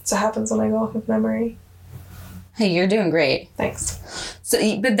 So it happens when I go off of memory. Hey, you're doing great. Thanks.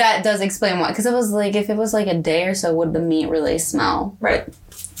 So, but that does explain why. Because it was like, if it was like a day or so, would the meat really smell? Right. But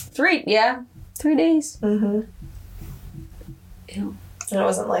 3 days. Mm-hmm. Ew. And it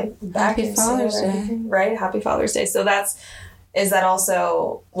wasn't like Happy Father's Day. Right? Happy Father's Day. So is that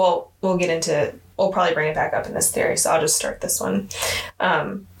also, well, we'll probably bring it back up in this theory, so I'll just start this one.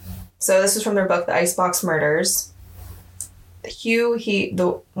 So this is from their book, The Icebox Murders. Hugh,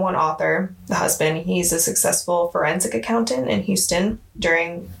 the one author, the husband, he's a successful forensic accountant in Houston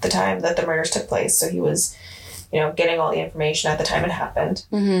during the time that the murders took place. So he was, getting all the information at the time it happened.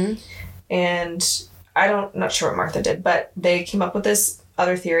 Mm-hmm. And not sure what Martha did, but they came up with this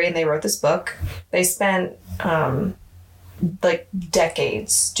other theory and they wrote this book. They spent like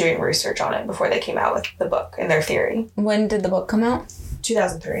decades doing research on it before they came out with the book and their theory. When did the book come out?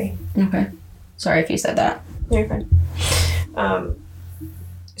 2003. Okay. Sorry if you said that. You're fine.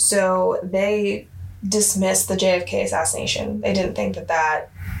 So they dismissed the JFK assassination. They didn't think that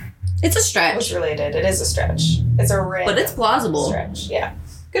It's a stretch. was related. It is a stretch. It's a random But it's plausible. stretch. Yeah.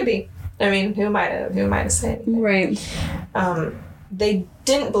 Could be. I mean, who am I to say anything? Right. They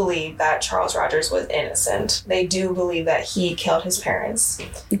didn't believe that Charles Rogers was innocent. They do believe that he killed his parents.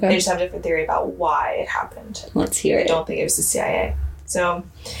 They Okay. just have a different theory about why it happened. Let's hear I it. don't think it was the CIA. So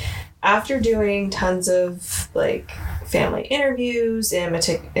after doing tons of like family interviews and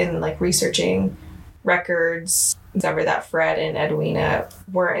like researching records, discovered that Fred and Edwina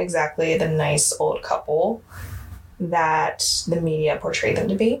weren't exactly the nice old couple that the media portrayed them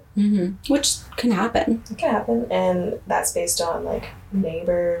to be. Mm-hmm. Which can happen. It can happen, and that's based on like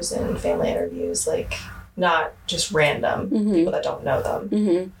neighbors and family interviews, like not just random people that don't know them.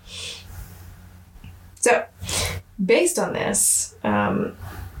 Mm-hmm. So, based on this,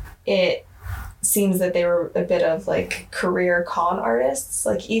 it seems that they were a bit of like career con artists.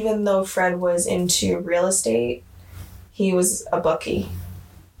 Like, even though Fred was into real estate, he was a bookie.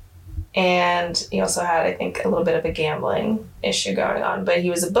 And he also had, I think, a little bit of a gambling issue going on. But he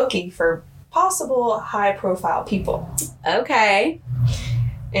was a bookie for possible high-profile people. Okay.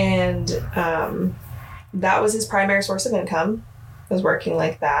 And that was his primary source of income, was working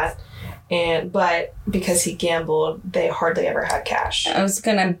like that. But because he gambled, they hardly ever had cash. I was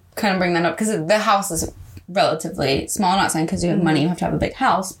gonna kind of bring that up because the house is relatively small. I'm not saying because you have money you have to have a big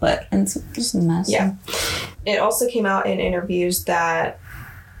house, but it's just a mess. Yeah. It also came out in interviews that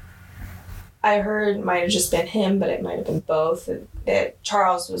I heard might have just been him, but it might have been both. That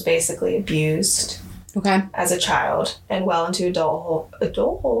Charles was basically abused Okay. as a child and well into adulthood.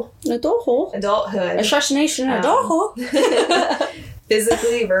 Assassination.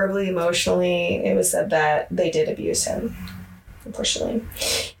 Physically, verbally, emotionally, it was said that they did abuse him, unfortunately.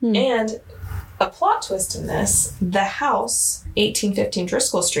 And a plot twist in this, the house, 1815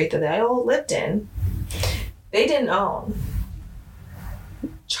 Driscoll Street, that they all lived in, they didn't own.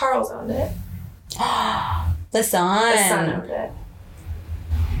 Charles owned it. The son. The son owned it.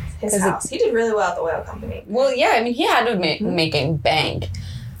 His house. He did really well at the oil company. Well, yeah, I mean, he had to make a bank.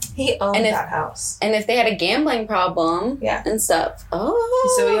 He owned that house. And if they had a gambling problem and stuff.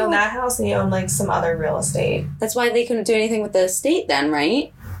 Oh. So he owned that house and he owned like some other real estate. That's why they couldn't do anything with the estate then,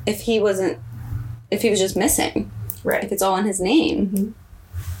 right? If he was just missing. Right. If it's all in his name.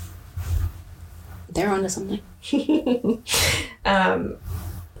 They're onto something.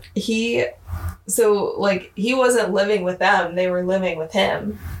 He wasn't living with them, they were living with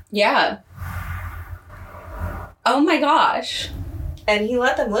him. Yeah. Oh my gosh. And he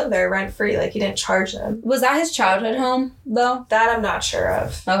let them live there rent free, like he didn't charge them. Was that his childhood home though? That I'm not sure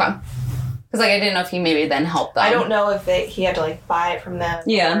of. Okay. Because I didn't know if he maybe then helped them. I don't know if he had to like buy it from them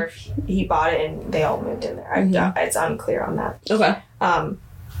or if he bought it and they all moved in there. It's unclear on that. Okay.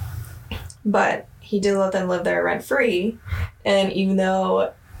 But he did let them live there rent free, and even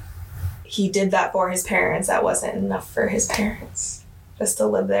though he did that for his parents, that wasn't enough for his parents just to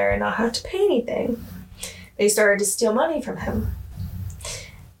live there and not have to pay anything. They started to steal money from him.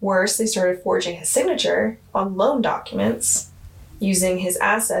 Worse, they started forging his signature on loan documents, using his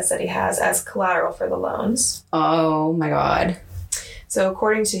assets that he has as collateral for the loans. Oh my God. So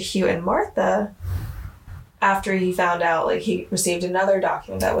according to Hugh and Martha, after he found out, like, he received another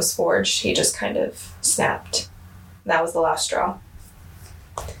document that was forged, he just kind of snapped. That was the last straw.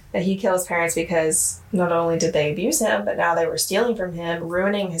 That he killed his parents because not only did they abuse him, but now they were stealing from him,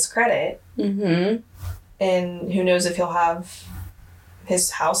 ruining his credit. Mm-hmm. And who knows if he'll have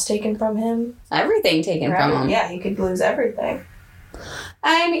his house taken from him. Everything taken from him. Yeah, he could lose everything.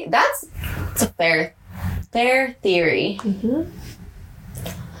 I mean, that's a fair theory. Mm-hmm.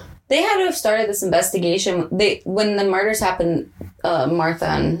 They had to have started this investigation. When the murders happened, Martha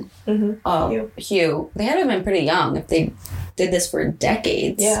and Hugh, they had to have been pretty young if they did this for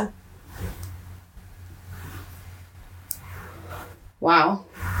decades. Yeah. Wow.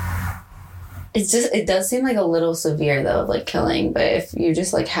 It does seem like a little severe though, like killing. But if you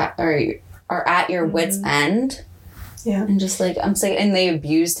just like are at your wit's end, yeah, and just like I'm saying, and they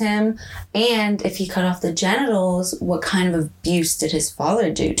abused him, and if he cut off the genitals, what kind of abuse did his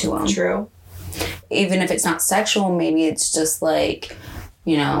father do to him? True. Even if it's not sexual, maybe it's just like,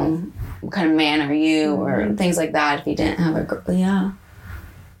 you know, what kind of man are you, or things like that. If he didn't have a girl, yeah.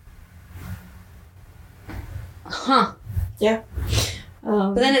 Huh. Yeah.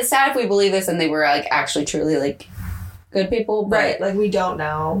 But then it's sad if we believe this and they were like actually truly like good people. But, right. Like, we don't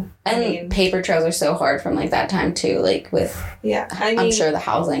know. And paper trails are so hard from, like, that time, too. Like, with, I'm sure, the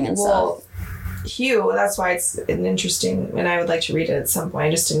housing and stuff. Hugh, that's why it's an interesting, and I would like to read it at some point.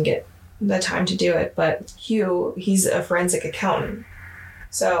 I just didn't get the time to do it. But Hugh, he's a forensic accountant.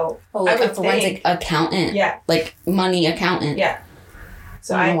 So, like a forensic accountant? Yeah. Like, money accountant? Yeah.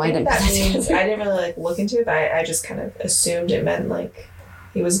 So I think that means, I didn't really, like, look into it, but I just kind of assumed it meant, like,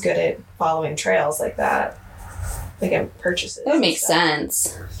 he was good at following trails like that. Like, at purchases. That would make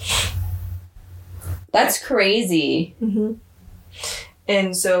sense. That's crazy. Mm-hmm.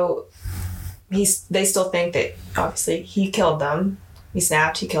 And so, they still think that, obviously, he killed them. He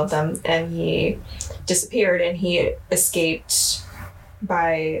snapped, he killed them, and he disappeared, and he escaped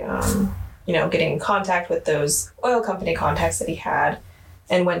by, getting in contact with those oil company contacts that he had,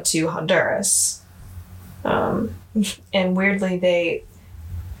 and went to Honduras. And weirdly, they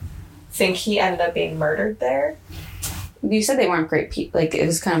think he ended up being murdered there. You said they weren't great people. Like, it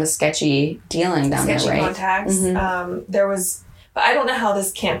was kind of a sketchy dealing down there, right? Sketchy contacts. Mm-hmm. There was... But I don't know how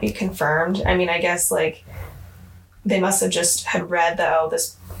this can't be confirmed. I mean, I guess, like, they must have just had read that,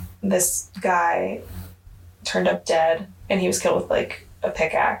 this guy turned up dead, and he was killed with, like, a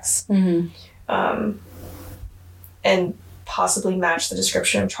pickaxe. Mm-hmm. And possibly matched the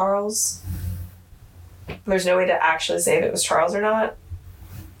description of Charles. There's no way to actually say if it was Charles or not.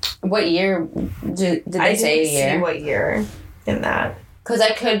 What year did they say a year? I didn't see what year in that. Because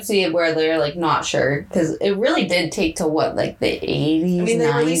I could see it where they're, like, not sure. Because it really did take to, what, like, the 80s, 90s? I mean,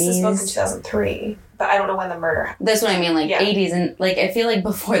 they released this book in 2003, but I don't know when the murder happened. That's what I mean, like, 80s. And, like, I feel like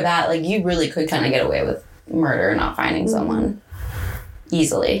before that, like, you really could kind of get away with murder and not finding someone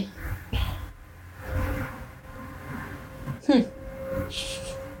easily.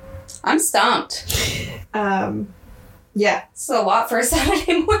 I'm stumped. Yeah. It's a lot for a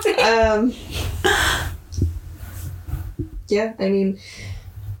Saturday morning. Yeah, I mean,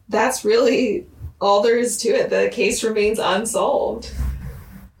 that's really all there is to it. The case remains unsolved.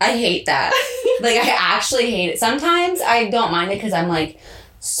 I hate that. Like, I actually hate it. Sometimes I don't mind it because I'm, like,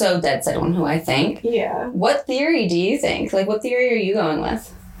 so dead set on who I think. Yeah. What theory do you think? Like, what theory are you going with?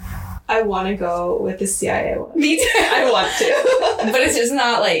 I want to go with the CIA one. Me too. I want to. But it's just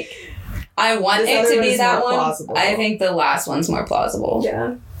not, like, I want it to be that one. Plausible. I think the last one's more plausible.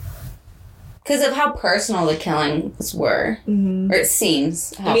 Yeah. Because of how personal the killings were. Mm-hmm. Or it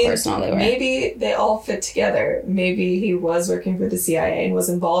seems how personal they were. Maybe they all fit together. Maybe he was working for the CIA and was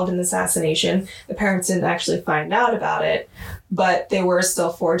involved in the assassination. The parents didn't actually find out about it, but they were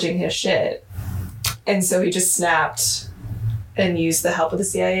still forging his shit. And so he just snapped and used the help of the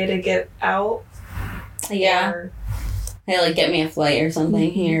CIA to get out. Yeah. Hey, like, get me a flight or something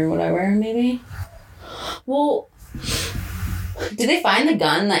here or whatever, maybe. Well... Did they find the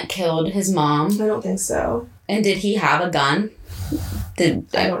gun that killed his mom? I don't think so. And did he have a gun? I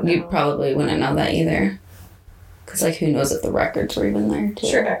don't know. You probably wouldn't know that either. Because, like, who knows if the records were even there, too.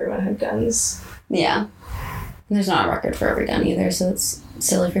 Sure, everyone had guns. Yeah. And there's not a record for every gun either, so it's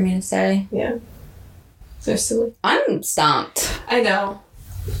silly for me to say. Yeah. They're silly. I'm stumped. I know.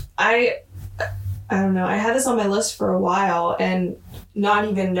 I don't know. I had this on my list for a while, and not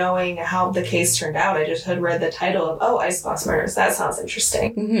even knowing how the case turned out, I just had read the title of, Icebox Murders. That sounds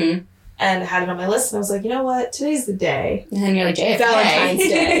interesting. Mm-hmm. And had it on my list, and I was like, you know what? Today's the day. And then you're like, JFK. Valentine's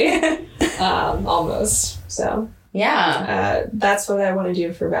Day. Almost. So. Yeah. That's what I want to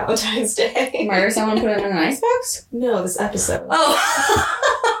do for Valentine's Day. Murder someone, put them in an icebox? No, this episode. Oh.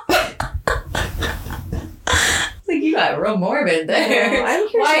 Like, you got real morbid there. No, I'm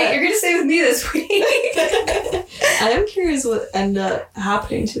curious. Why? You're going to stay with me this week. I am curious what ended up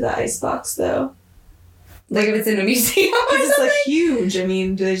happening to the icebox, though. Like, if it's in a museum or it's something? like huge. I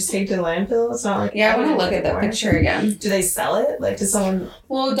mean, do they just take it to the landfill? It's not like... Yeah, I want to look at that picture again. Do they sell it? Like, does someone...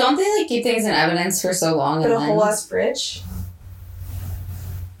 Well, don't they, like, keep things in evidence for so long? Put and a whole ass fridge?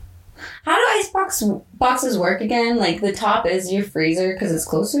 How do ice boxes work again? Like, the top is your freezer because it's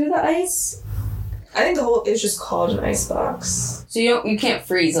closer to the ice? I think the whole... It's just called an icebox. So you can't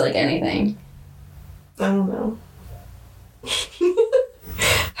freeze, like, anything? I don't know.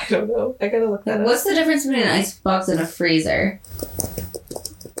 I don't know. I gotta look that up. What's the difference between an icebox and a freezer?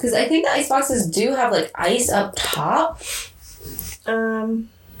 Because I think the iceboxes do have, like, ice up top. But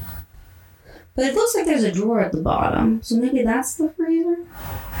it looks like there's a drawer at the bottom. So maybe that's the freezer?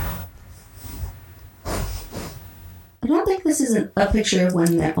 I don't think this is a picture of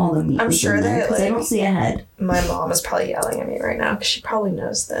when all the meat I'm was sure in there, that, because like, I don't see a head. My mom is probably yelling at me right now because she probably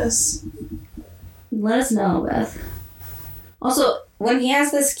knows this. Let us know, Beth. Also, when he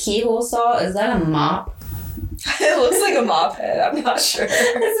has this keyhole saw, is that a mop? It looks like a mop head. I'm not sure.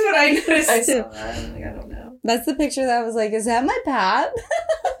 That's what I noticed. I saw that. I'm like, I don't know. That's the picture that I was like, is that my pap?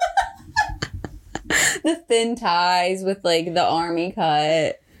 The thin ties with like the army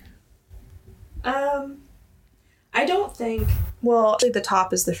cut. I don't think. Well, actually, the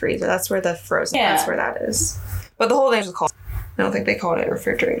top is the freezer. That's where the frozen. Yeah. That's where that is. But the whole thing is called. I don't think they called it a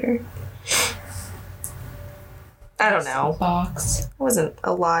refrigerator. I don't know. Box. I wasn't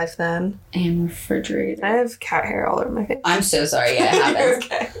alive then. And refrigerator. I have cat hair all over my face. I'm so sorry. Yeah, it happens.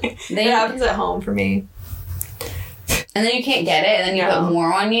 Okay. It happens at home for me. And then you can't get it, and then you put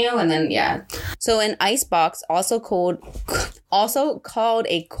more on you, and then yeah. So an ice box, also called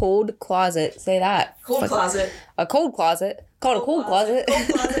a cold closet. Say that. Cold closet. A cold closet. Called a cold closet. Cold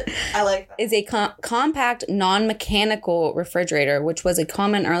closet. I like that. Is a compact, non-mechanical refrigerator, which was a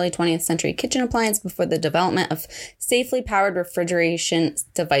common early 20th century kitchen appliance before the development of safely powered refrigeration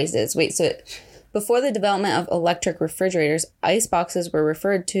devices. Wait, so before the development of electric refrigerators, ice boxes were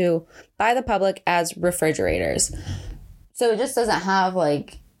referred to by the public as refrigerators. So it just doesn't have,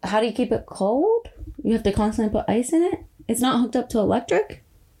 like, how do you keep it cold? You have to constantly put ice in it? It's not hooked up to electric?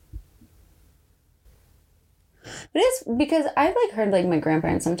 But it's because I've, like, heard, like, my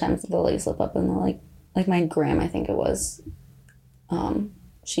grandparents sometimes they'll, like, slip up and they'll, like my grandma, I think it was,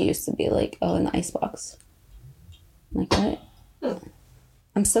 she used to be like, oh, in the ice box. I'm like, what?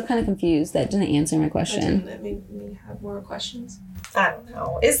 I'm still kind of confused. That didn't answer my question. Didn't it make me have more questions? I don't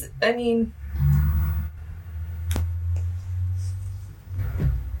know.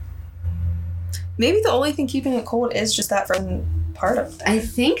 Maybe the only thing keeping it cold is just that frozen part of it. I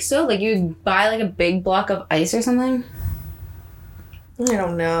think so. Like, you buy, like, a big block of ice or something? I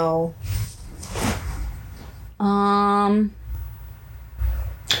don't know.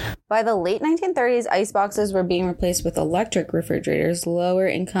 By the late 1930s, ice boxes were being replaced with electric refrigerators. Lower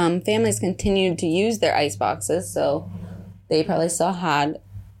income families continued to use their ice boxes, so they probably still had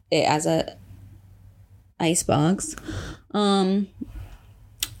it as a ice box.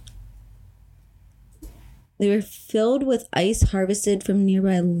 They were filled with ice harvested from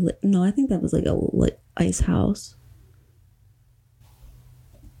nearby. No, I think that was like a ice house.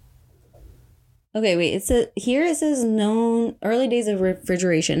 Okay, wait. It says known early days of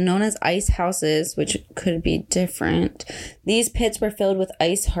refrigeration, known as ice houses, which could be different. These pits were filled with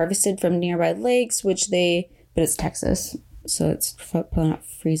ice harvested from nearby lakes, but it's Texas, so it's probably not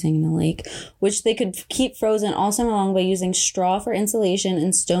freezing in the lake, which they could keep frozen all summer long by using straw for insulation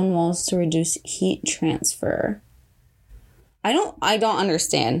and stone walls to reduce heat transfer. I don't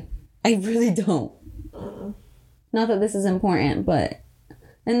understand. I really don't. Not that this is important,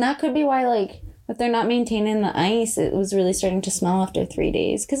 and that could be why, like, if they're not maintaining the ice, it was really starting to smell after 3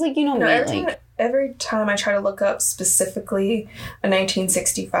 days. Because, like, every time I try to look up specifically a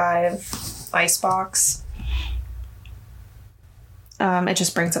 1965 ice box, it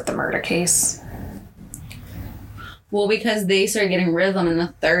just brings up the murder case. Well, because they started getting rid of them in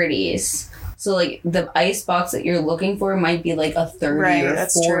the 30s. So, like, the ice box that you're looking for might be, like, a 30 or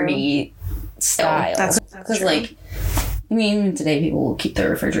 40 true. Style. That's because, like, I mean, even today, people will keep their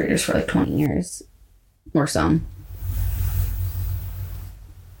refrigerators for, like, 20 years. Or some.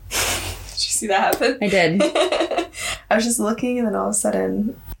 Did you see that happen? I did. I was just looking, and then all of a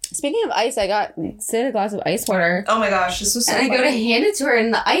sudden... Speaking of ice, I got Sid a glass of ice water. Oh my gosh, this was so funny. And I go to hand it to her,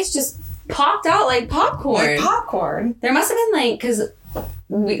 and the ice just popped out like popcorn. Like popcorn? There must have been, like, because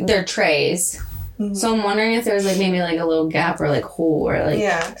they're trays. Mm-hmm. So I'm wondering if there was, like, maybe, like, a little gap or, like, hole or, like...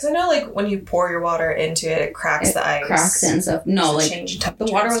 Yeah, because I know, like, when you pour your water into it, it cracks the ice. Cracks it and stuff. No, like, the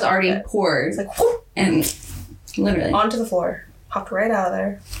water was already poured. It's like, whoop! And literally... Onto the floor. Hopped right out of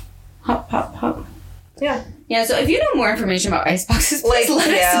there. Hop, hop, hop. Yeah. Yeah, so if you know more information about ice boxes, please let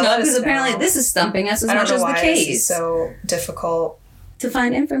us know, because apparently this is stumping us as much as the case. This is so difficult to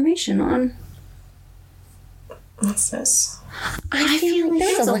find information on. What's this? I feel like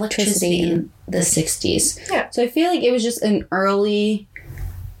there was electricity in the 60s. Yeah. So I feel like it was just an early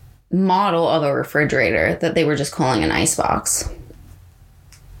model of a refrigerator that they were just calling an ice box.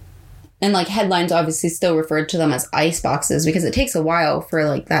 And, like, headlines obviously still referred to them as ice boxes because it takes a while for,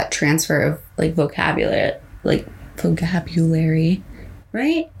 like, that transfer of, like, vocabulary,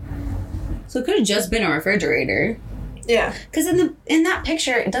 right? So it could have just been a refrigerator. Yeah. Because in that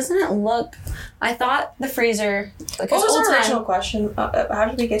picture, doesn't it look... I thought the freezer... What was our original question? How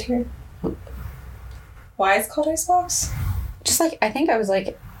did we get here? Why it's called icebox? Just, like, I think I was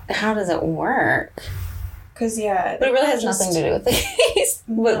like, how does it work? Because, yeah... But it really has nothing to do with the case.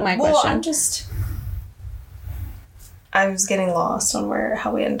 With my question. I was getting lost on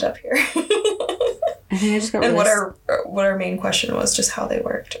how we ended up here. I think I just got what our main question was, just how they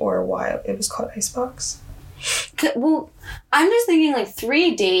worked or why it was called icebox. Well, I'm just thinking, like,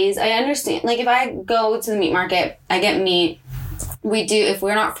 3 days. I understand. Like, if I go to the meat market, I get meat. We do, if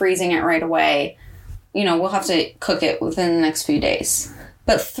we're not freezing it right away, you know, we'll have to cook it within the next few days.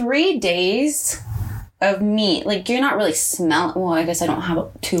 But 3 days of meat, like, you're not really smelling. Well, I guess I don't have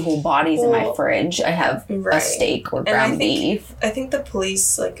 2 whole bodies in my fridge. I have a steak or ground beef. I think the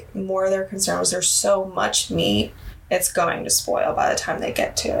police, like, more of their concern was there's so much meat, it's going to spoil by the time they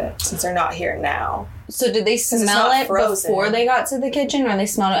get to it, since they're not here now. So did they smell it before they got to the kitchen, or they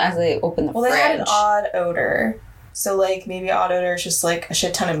smelled it as they opened the fridge? Well, they had an odd odor. So, like, maybe odd odor is just, like, a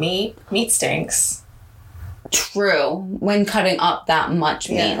shit ton of meat. Meat stinks. True. When cutting up that much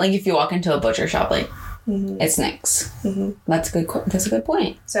meat. Yeah. Like, if you walk into a butcher shop, like, it stinks. Mm-hmm. That's a good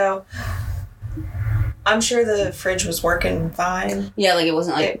point. So, I'm sure the fridge was working fine. Yeah, like, it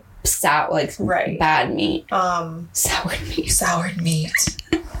wasn't, like, bad meat. Soured meat.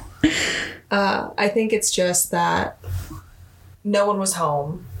 I think it's just that no one was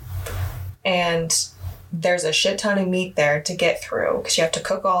home, and there's a shit ton of meat there to get through, because you have to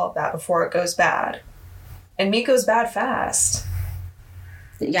cook all of that before it goes bad. And meat goes bad fast.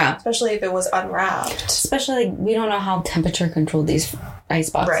 Yeah. Especially if it was unwrapped. Especially, like, we don't know how temperature controlled these ice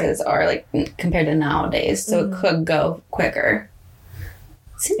boxes are, like, compared to nowadays. So it could go quicker.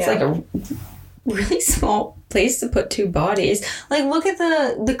 Seems like a really small place to put 2 bodies. Like, look at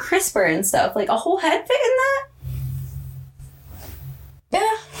the crisper and stuff. Like, a whole head fit in that?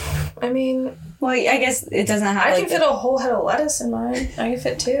 Yeah. I mean... Well, I guess it doesn't have, I can fit a whole head of lettuce in mine. I can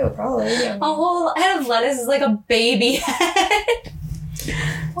fit 2, probably. Yeah. A whole head of lettuce is like a baby head.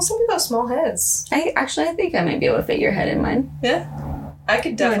 Well, some people have small heads. I think I might be able to fit your head in mine. Yeah. I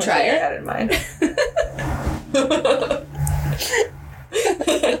could definitely try fit your head in mine.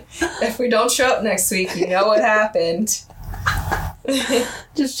 If we don't show up next week, you know what happened.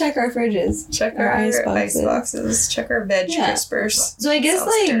 Just check our fridges. Check our ice boxes. Check our veg crispers. So I guess,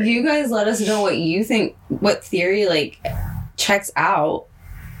 you guys let us know what you think, what theory, like, checks out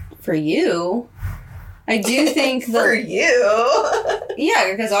for you. I do think that... For you?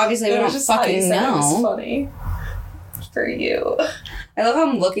 Yeah, because obviously we don't fucking know. It's funny. For you. I love how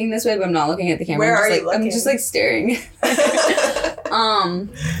I'm looking this way, but I'm not looking at the camera. Where are you looking? I'm just, like, staring.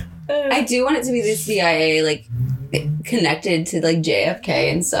 I do want it to be the CIA, like, connected to, like,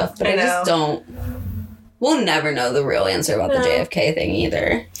 JFK and stuff, but I just don't. We'll never know the real answer about the JFK thing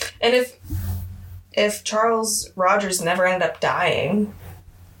either. And if Charles Rogers never ended up dying,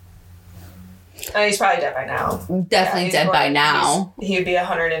 he's probably dead by now. Definitely dead by now. He would be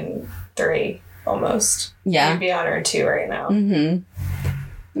 103 almost. Yeah, he'd be 102 right now. Mm-hmm.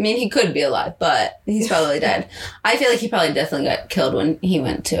 I mean, he could be alive, but he's probably dead. I feel like he probably definitely got killed when he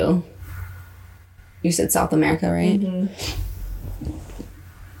went to... You said South America, right? Mm-hmm.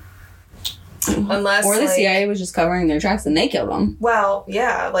 Unless, or the CIA was just covering their tracks and they killed him. Well,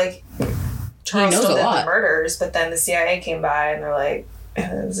 yeah, like, Charles still did the murders, but then the CIA came by and they're like,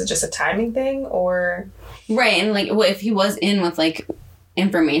 is it just a timing thing, or... Right, and, like, if he was in with, like,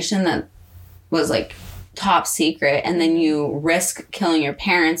 information that was, like, top secret, and then you risk killing your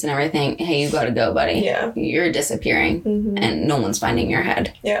parents and everything, hey, you gotta go, buddy. Yeah. You're disappearing, and no one's finding your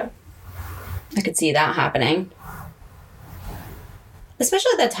head. Yeah. I could see that happening.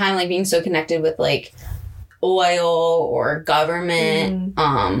 Especially at that time, like, being so connected with, like, oil or government,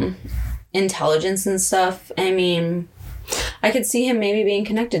 intelligence and stuff. I mean, I could see him maybe being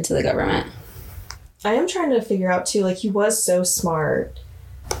connected to the government. I am trying to figure out, too, like, he was so smart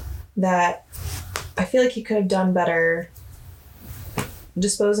that I feel like he could have done better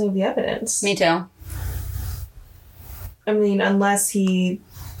disposing of the evidence. Me too. I mean, unless he...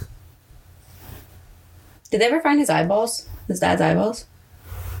 Did they ever find his eyeballs? His dad's eyeballs?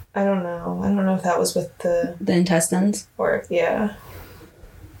 I don't know. I don't know if that was with the intestines. Or, yeah.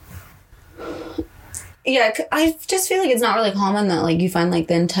 Yeah, I just feel like it's not really common that, like, you find, like,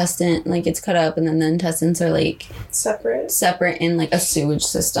 the intestine, like, it's cut up and then the intestines are, like... Separate in, like, a sewage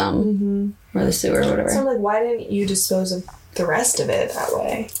system. Or the sewer or whatever. So I'm like, why didn't you dispose of the rest of it that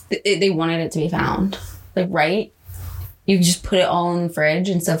way? They wanted it to be found. Like, right? You just put it all in the fridge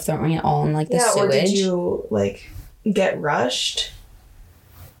instead of throwing it all in, like, the sewage. Or did you, like, get rushed?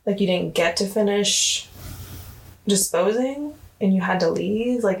 Like, you didn't get to finish disposing and you had to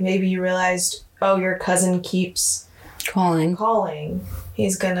leave? Like, maybe you realized, oh, your cousin keeps calling.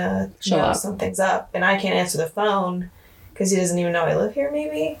 He's gonna know something's up. And I can't answer the phone because he doesn't even know I live here,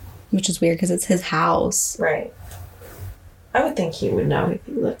 maybe? Which is weird because it's his house. Right. I would think he would know if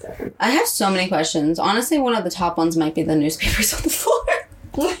he lived there. I have so many questions. Honestly, one of the top ones might be the newspapers on the floor.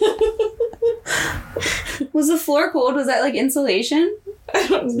 Was the floor cold? Was that, like, insulation? I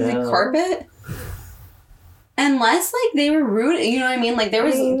don't know. Like carpet? Unless, like, they were rude, you know what I mean? Like, there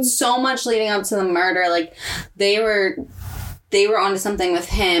was so much leading up to the murder. Like, they were onto something with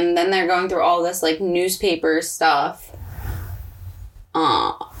him. Then they're going through all this, like, newspaper stuff.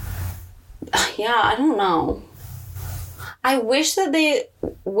 Yeah, I don't know. I wish that they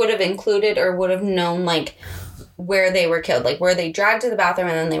would have included or would have known, like, where they were killed. Like, where they dragged to the bathroom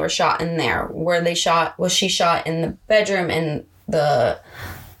and then they were shot in there. Where they shot, was she shot in the bedroom and the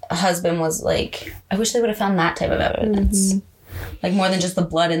husband was, like... I wish they would have found that type of evidence. Mm-hmm. Like, more than just the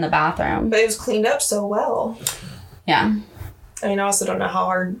blood in the bathroom. But it was cleaned up so well. Yeah. I mean, I also don't know how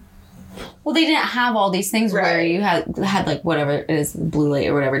hard... Well, they didn't have all these things where you had like, whatever it is, blue light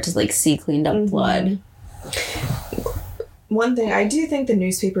or whatever, to, like, see cleaned up blood. One thing, I do think the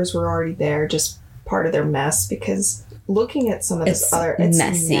newspapers were already there, just part of their mess, because looking at some of this it's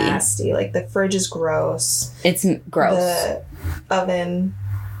messy. Nasty. Like, the fridge is gross. It's gross. The oven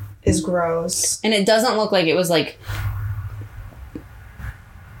is gross. And it doesn't look like it was, like,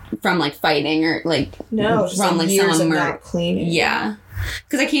 from, like, fighting or, like... No, just from, like, years of not cleaning. Yeah.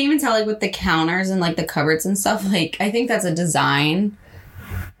 Because I can't even tell, like, with the counters and, like, the cupboards and stuff, like, I think that's a design.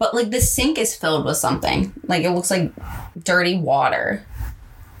 But, like, the sink is filled with something. Like, it looks like dirty water.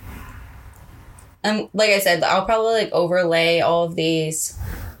 And, like I said, I'll probably, like, overlay all of these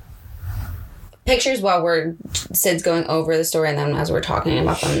pictures while Sid's going over the story and then as we're talking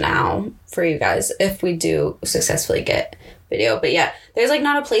about them now for you guys, if we do successfully get video. But, yeah, there's, like,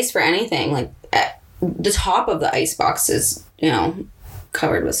 not a place for anything. Like, the top of the icebox is, you know...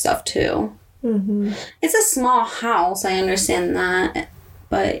 covered with stuff too. Mm-hmm. It's a small house, I understand that,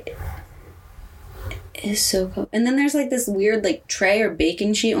 but it's so cool. And then there's like this weird like tray or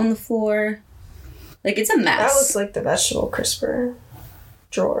baking sheet on the floor. Like, it's a mess. That looks like the vegetable crisper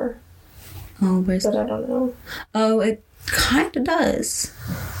drawer. Oh, where's but I don't know. Oh, it kind of does.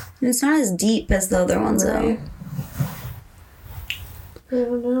 And it's not as deep as the other ones though. I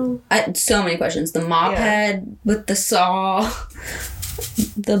don't know. So many questions. The mop head with the saw.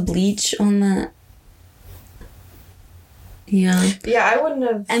 The bleach on the... Yeah. Yeah, I wouldn't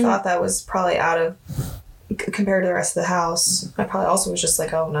have thought that was probably out of... compared to the rest of the house. I probably also was just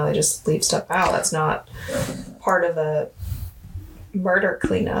like, oh, no, they just leave stuff out. That's not part of a murder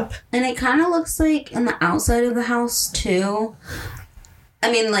cleanup. And it kind of looks like on the outside of the house, too.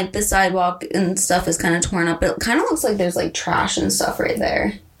 I mean, like, the sidewalk and stuff is kind of torn up. It kind of looks like there's, like, trash and stuff right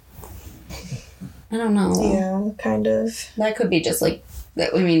there. I don't know. Yeah, kind of. That could be just, like...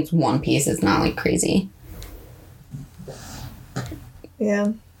 I mean, it's one piece. It's not, like, crazy.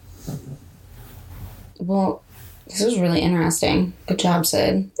 Yeah. Well, this was really interesting. Good job,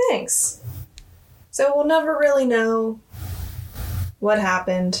 Sid. Thanks. So we'll never really know what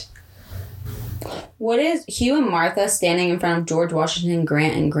happened. What is Hugh and Martha standing in front of George Washington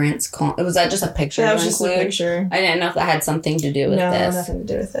Grant and Grant's call? Was that just a picture? That was just a picture. I didn't know if that had something to do with this. No, nothing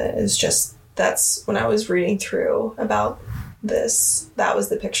to do with it. It's just, that's when I was reading through about this, that was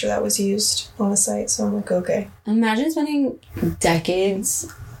the picture that was used on the site. So I'm like, okay. Imagine spending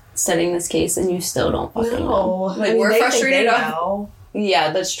decades studying this case and you still don't fucking know. Like, I mean, we're frustrated now.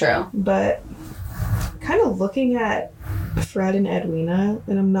 Yeah, that's true. But kind of looking at Fred and Edwina,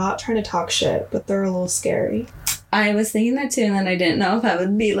 and I'm not trying to talk shit, but they're a little scary. I was thinking that too, and then I didn't know if I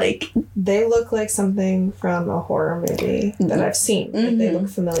would be like... They look like something from a horror movie that I've seen. Like, they look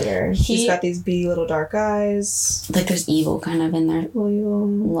familiar. He's got these beady little dark eyes. Like, there's evil kind of in their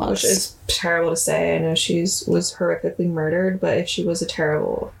looks. Which is terrible to say. I know she was horrifically murdered, but if she was a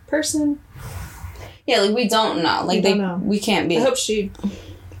terrible person... Yeah, like, we don't know. Like, we can't be... I hope she...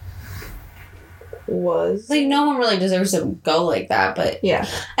 was like, no one really deserves to go like that, but yeah.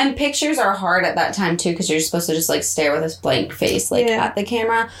 And pictures are hard at that time too, because you're supposed to just like stare with this blank face like at the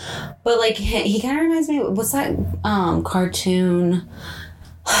camera. But like, he kind of reminds me, what's that cartoon,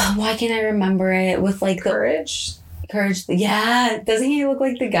 why can't I remember it, with like Courage, yeah, doesn't he look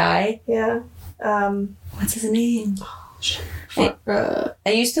like the guy? Yeah. What's his name? I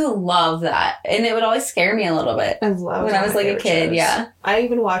used to love that, and it would always scare me a little bit. I loved when I was like a kid. Shows. Yeah, I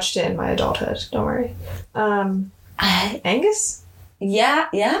even watched it in my adulthood. Don't worry. Angus. Yeah.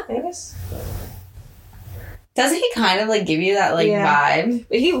 Angus. Doesn't he kind of like give you that like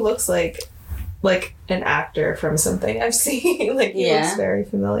vibe? He looks like an actor from something I've seen. Like, he looks very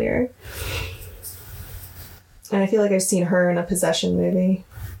familiar. And I feel like I've seen her in a Possession movie.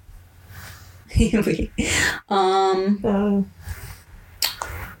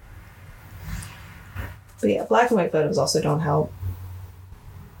 But yeah, black and white photos also don't help.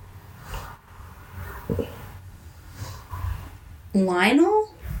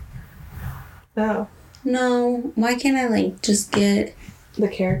 Lionel? Oh. No. Why can't I like just get the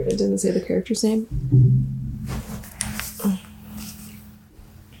character? It doesn't say the character's name.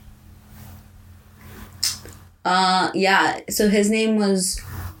 Yeah. So his name was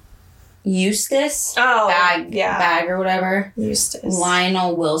Eustace. Oh, Bag or whatever. Eustace.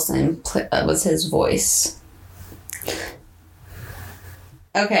 Lionel Wilson was his voice.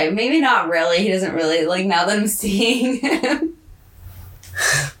 Okay, maybe not really. He doesn't really, like, now that I'm seeing him.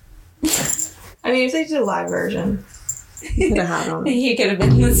 I mean, if they did a live version, he could have had him. He could have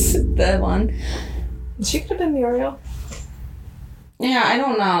been the one. She could have been Muriel. Yeah, I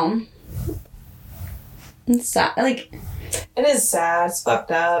don't know. It's sad. Like, it is sad. It's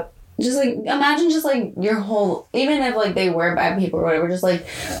fucked up. Just, like, imagine just, like, your whole... Even if, like, they were bad people or whatever, just, like,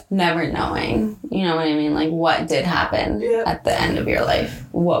 never knowing. You know what I mean? Like, what did happen at the end of your life?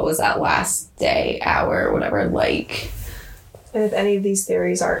 What was that last day, hour, whatever, like... And if any of these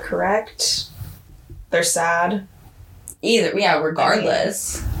theories are correct, they're sad. Either, yeah,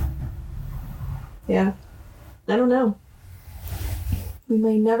 regardless. Yeah. I don't know. We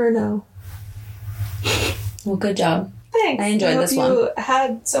may never know. Well, good job. Thanks. I enjoyed this one. You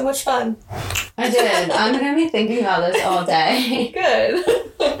had so much fun. I did. I'm going to be thinking about this all day. Good.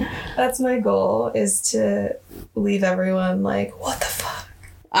 That's my goal, is to leave everyone like, what the fuck?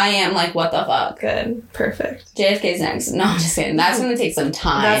 I am like, what the fuck? Good. Perfect. JFK's next. No, I'm just kidding. That's going to take some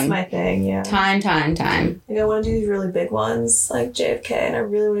time. That's my thing, yeah. Time. Like, I want to do these really big ones, like JFK, and I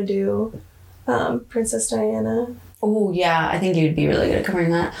really want to do Princess Diana. Oh, yeah. I think you'd be really good at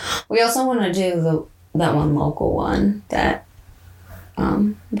covering that. We also want to do that one local one, that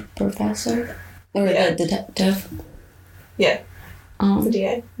professor. Or the detective. Yeah. The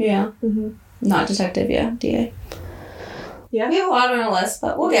DA. Yeah. Mm-hmm. Not detective, yeah. DA. Yeah. We have a lot on our list,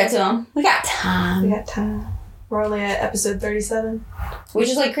 but we'll get to them. We got time. We're only at episode 37. Which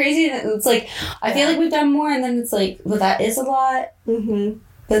is, like, crazy. It's like, I feel like we've done more, and then it's like, well, that is a lot. Mm-hmm.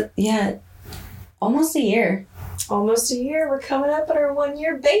 But, yeah, almost a year. Almost a year. We're coming up on our 1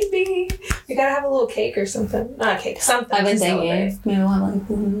 year, baby. We gotta have a little cake or something. Not a cake, something. I've been thinking maybe we'll have, like,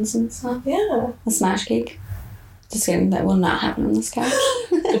 balloons and stuff. Yeah. A smash cake. Just kidding. That will not happen on this couch.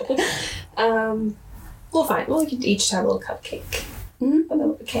 We'll find. We'll each have a little cupcake. Mm-hmm.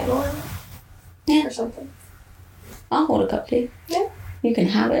 With a candle in it. Yeah. Or something. I'll hold a cupcake. Yeah. You can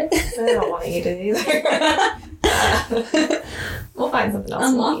have it. I don't want to eat it either. We'll find something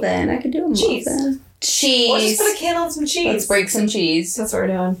else. A muffin. I could do a muffin. Cheese. We'll just put a candle and some cheese. Let's break some cheese. That's what we're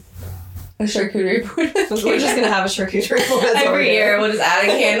doing. A charcuterie board. We're just going to have a charcuterie board. Every year we'll just add a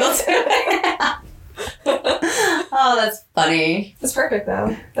candle to it. Oh, that's funny. It's perfect,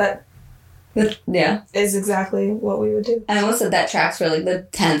 though. That yeah is exactly what we would do. I almost said that tracks for like the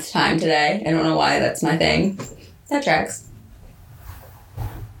 10th time today. I don't know why that's my thing. That tracks.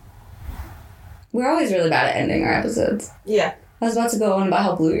 We're always really bad at ending our episodes. Yeah. I was about to go on about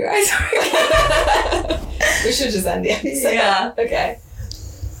how blue your eyes are. We should just end the episode. Yeah. Okay.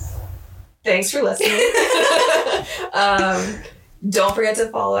 Thanks for listening. Don't forget to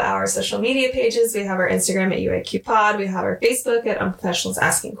follow our social media pages. We have our Instagram at UAQPod. We have our Facebook at Unprofessionals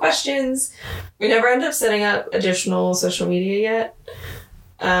Asking Questions. We never end up setting up additional social media yet.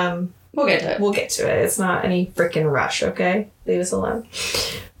 We'll get to it. We'll get to it. It's not any freaking rush, okay? Leave us alone.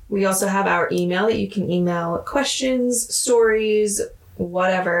 We also have our email that you can email questions, stories,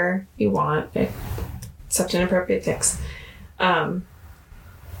 whatever you want, except inappropriate pics. And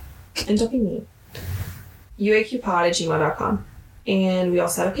don't be mean. uaqpod@gmail.com. And we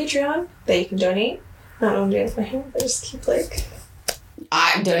also have a Patreon that you can donate. I don't know what I'm doing with my hair. I just keep like...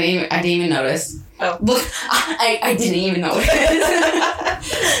 I didn't even notice. Oh. I didn't even notice.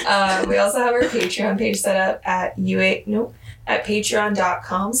 We also have our Patreon page set up at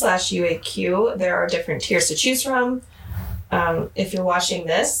patreon.com/UAQ. There are different tiers to choose from. If you're watching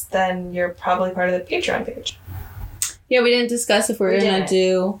this, then you're probably part of the Patreon page. Yeah, we didn't discuss if we're going to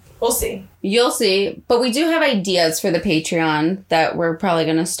do... We'll see. You'll see. But we do have ideas for the Patreon that we're probably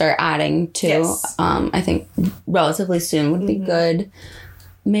going to start adding to. Yes. I think relatively soon would be good.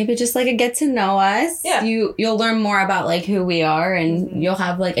 Maybe just like a get to know us. Yeah. You'll learn more about like who we are, and you'll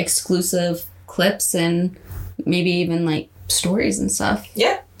have like exclusive clips and maybe even like stories and stuff.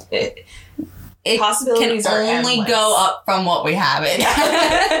 Yeah. It Possibilities can are only endless. go up from what we have it.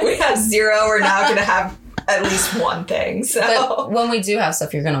 We have 0. We're now going to have at least one thing. So But when we do have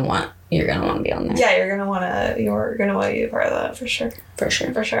stuff, you're gonna want to be on there. yeah, you're gonna want to be a part of that for sure.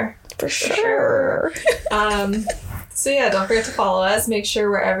 So yeah, don't forget to follow us. Make sure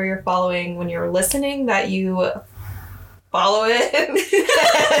wherever you're following when you're listening that you follow it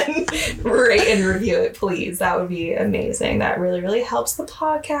and rate and review it, please. That would be amazing. That really, really helps the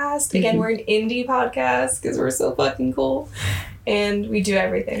podcast. Again, we're an indie podcast because we're so fucking cool. And we do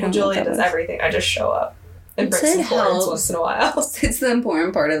everything. Julia does everything. I just show up. And Britt's importance once in a while. It's the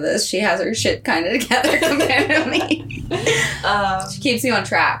important part of this. She has her shit kind of together compared to me. She keeps me on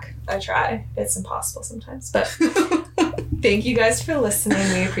track. I try. It's impossible sometimes. But thank you guys for listening.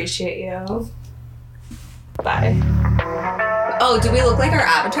 We appreciate you. Bye. Oh, do we look like our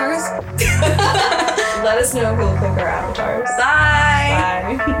avatars? Let us know if we look like our avatars.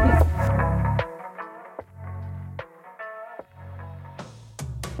 Bye. Bye.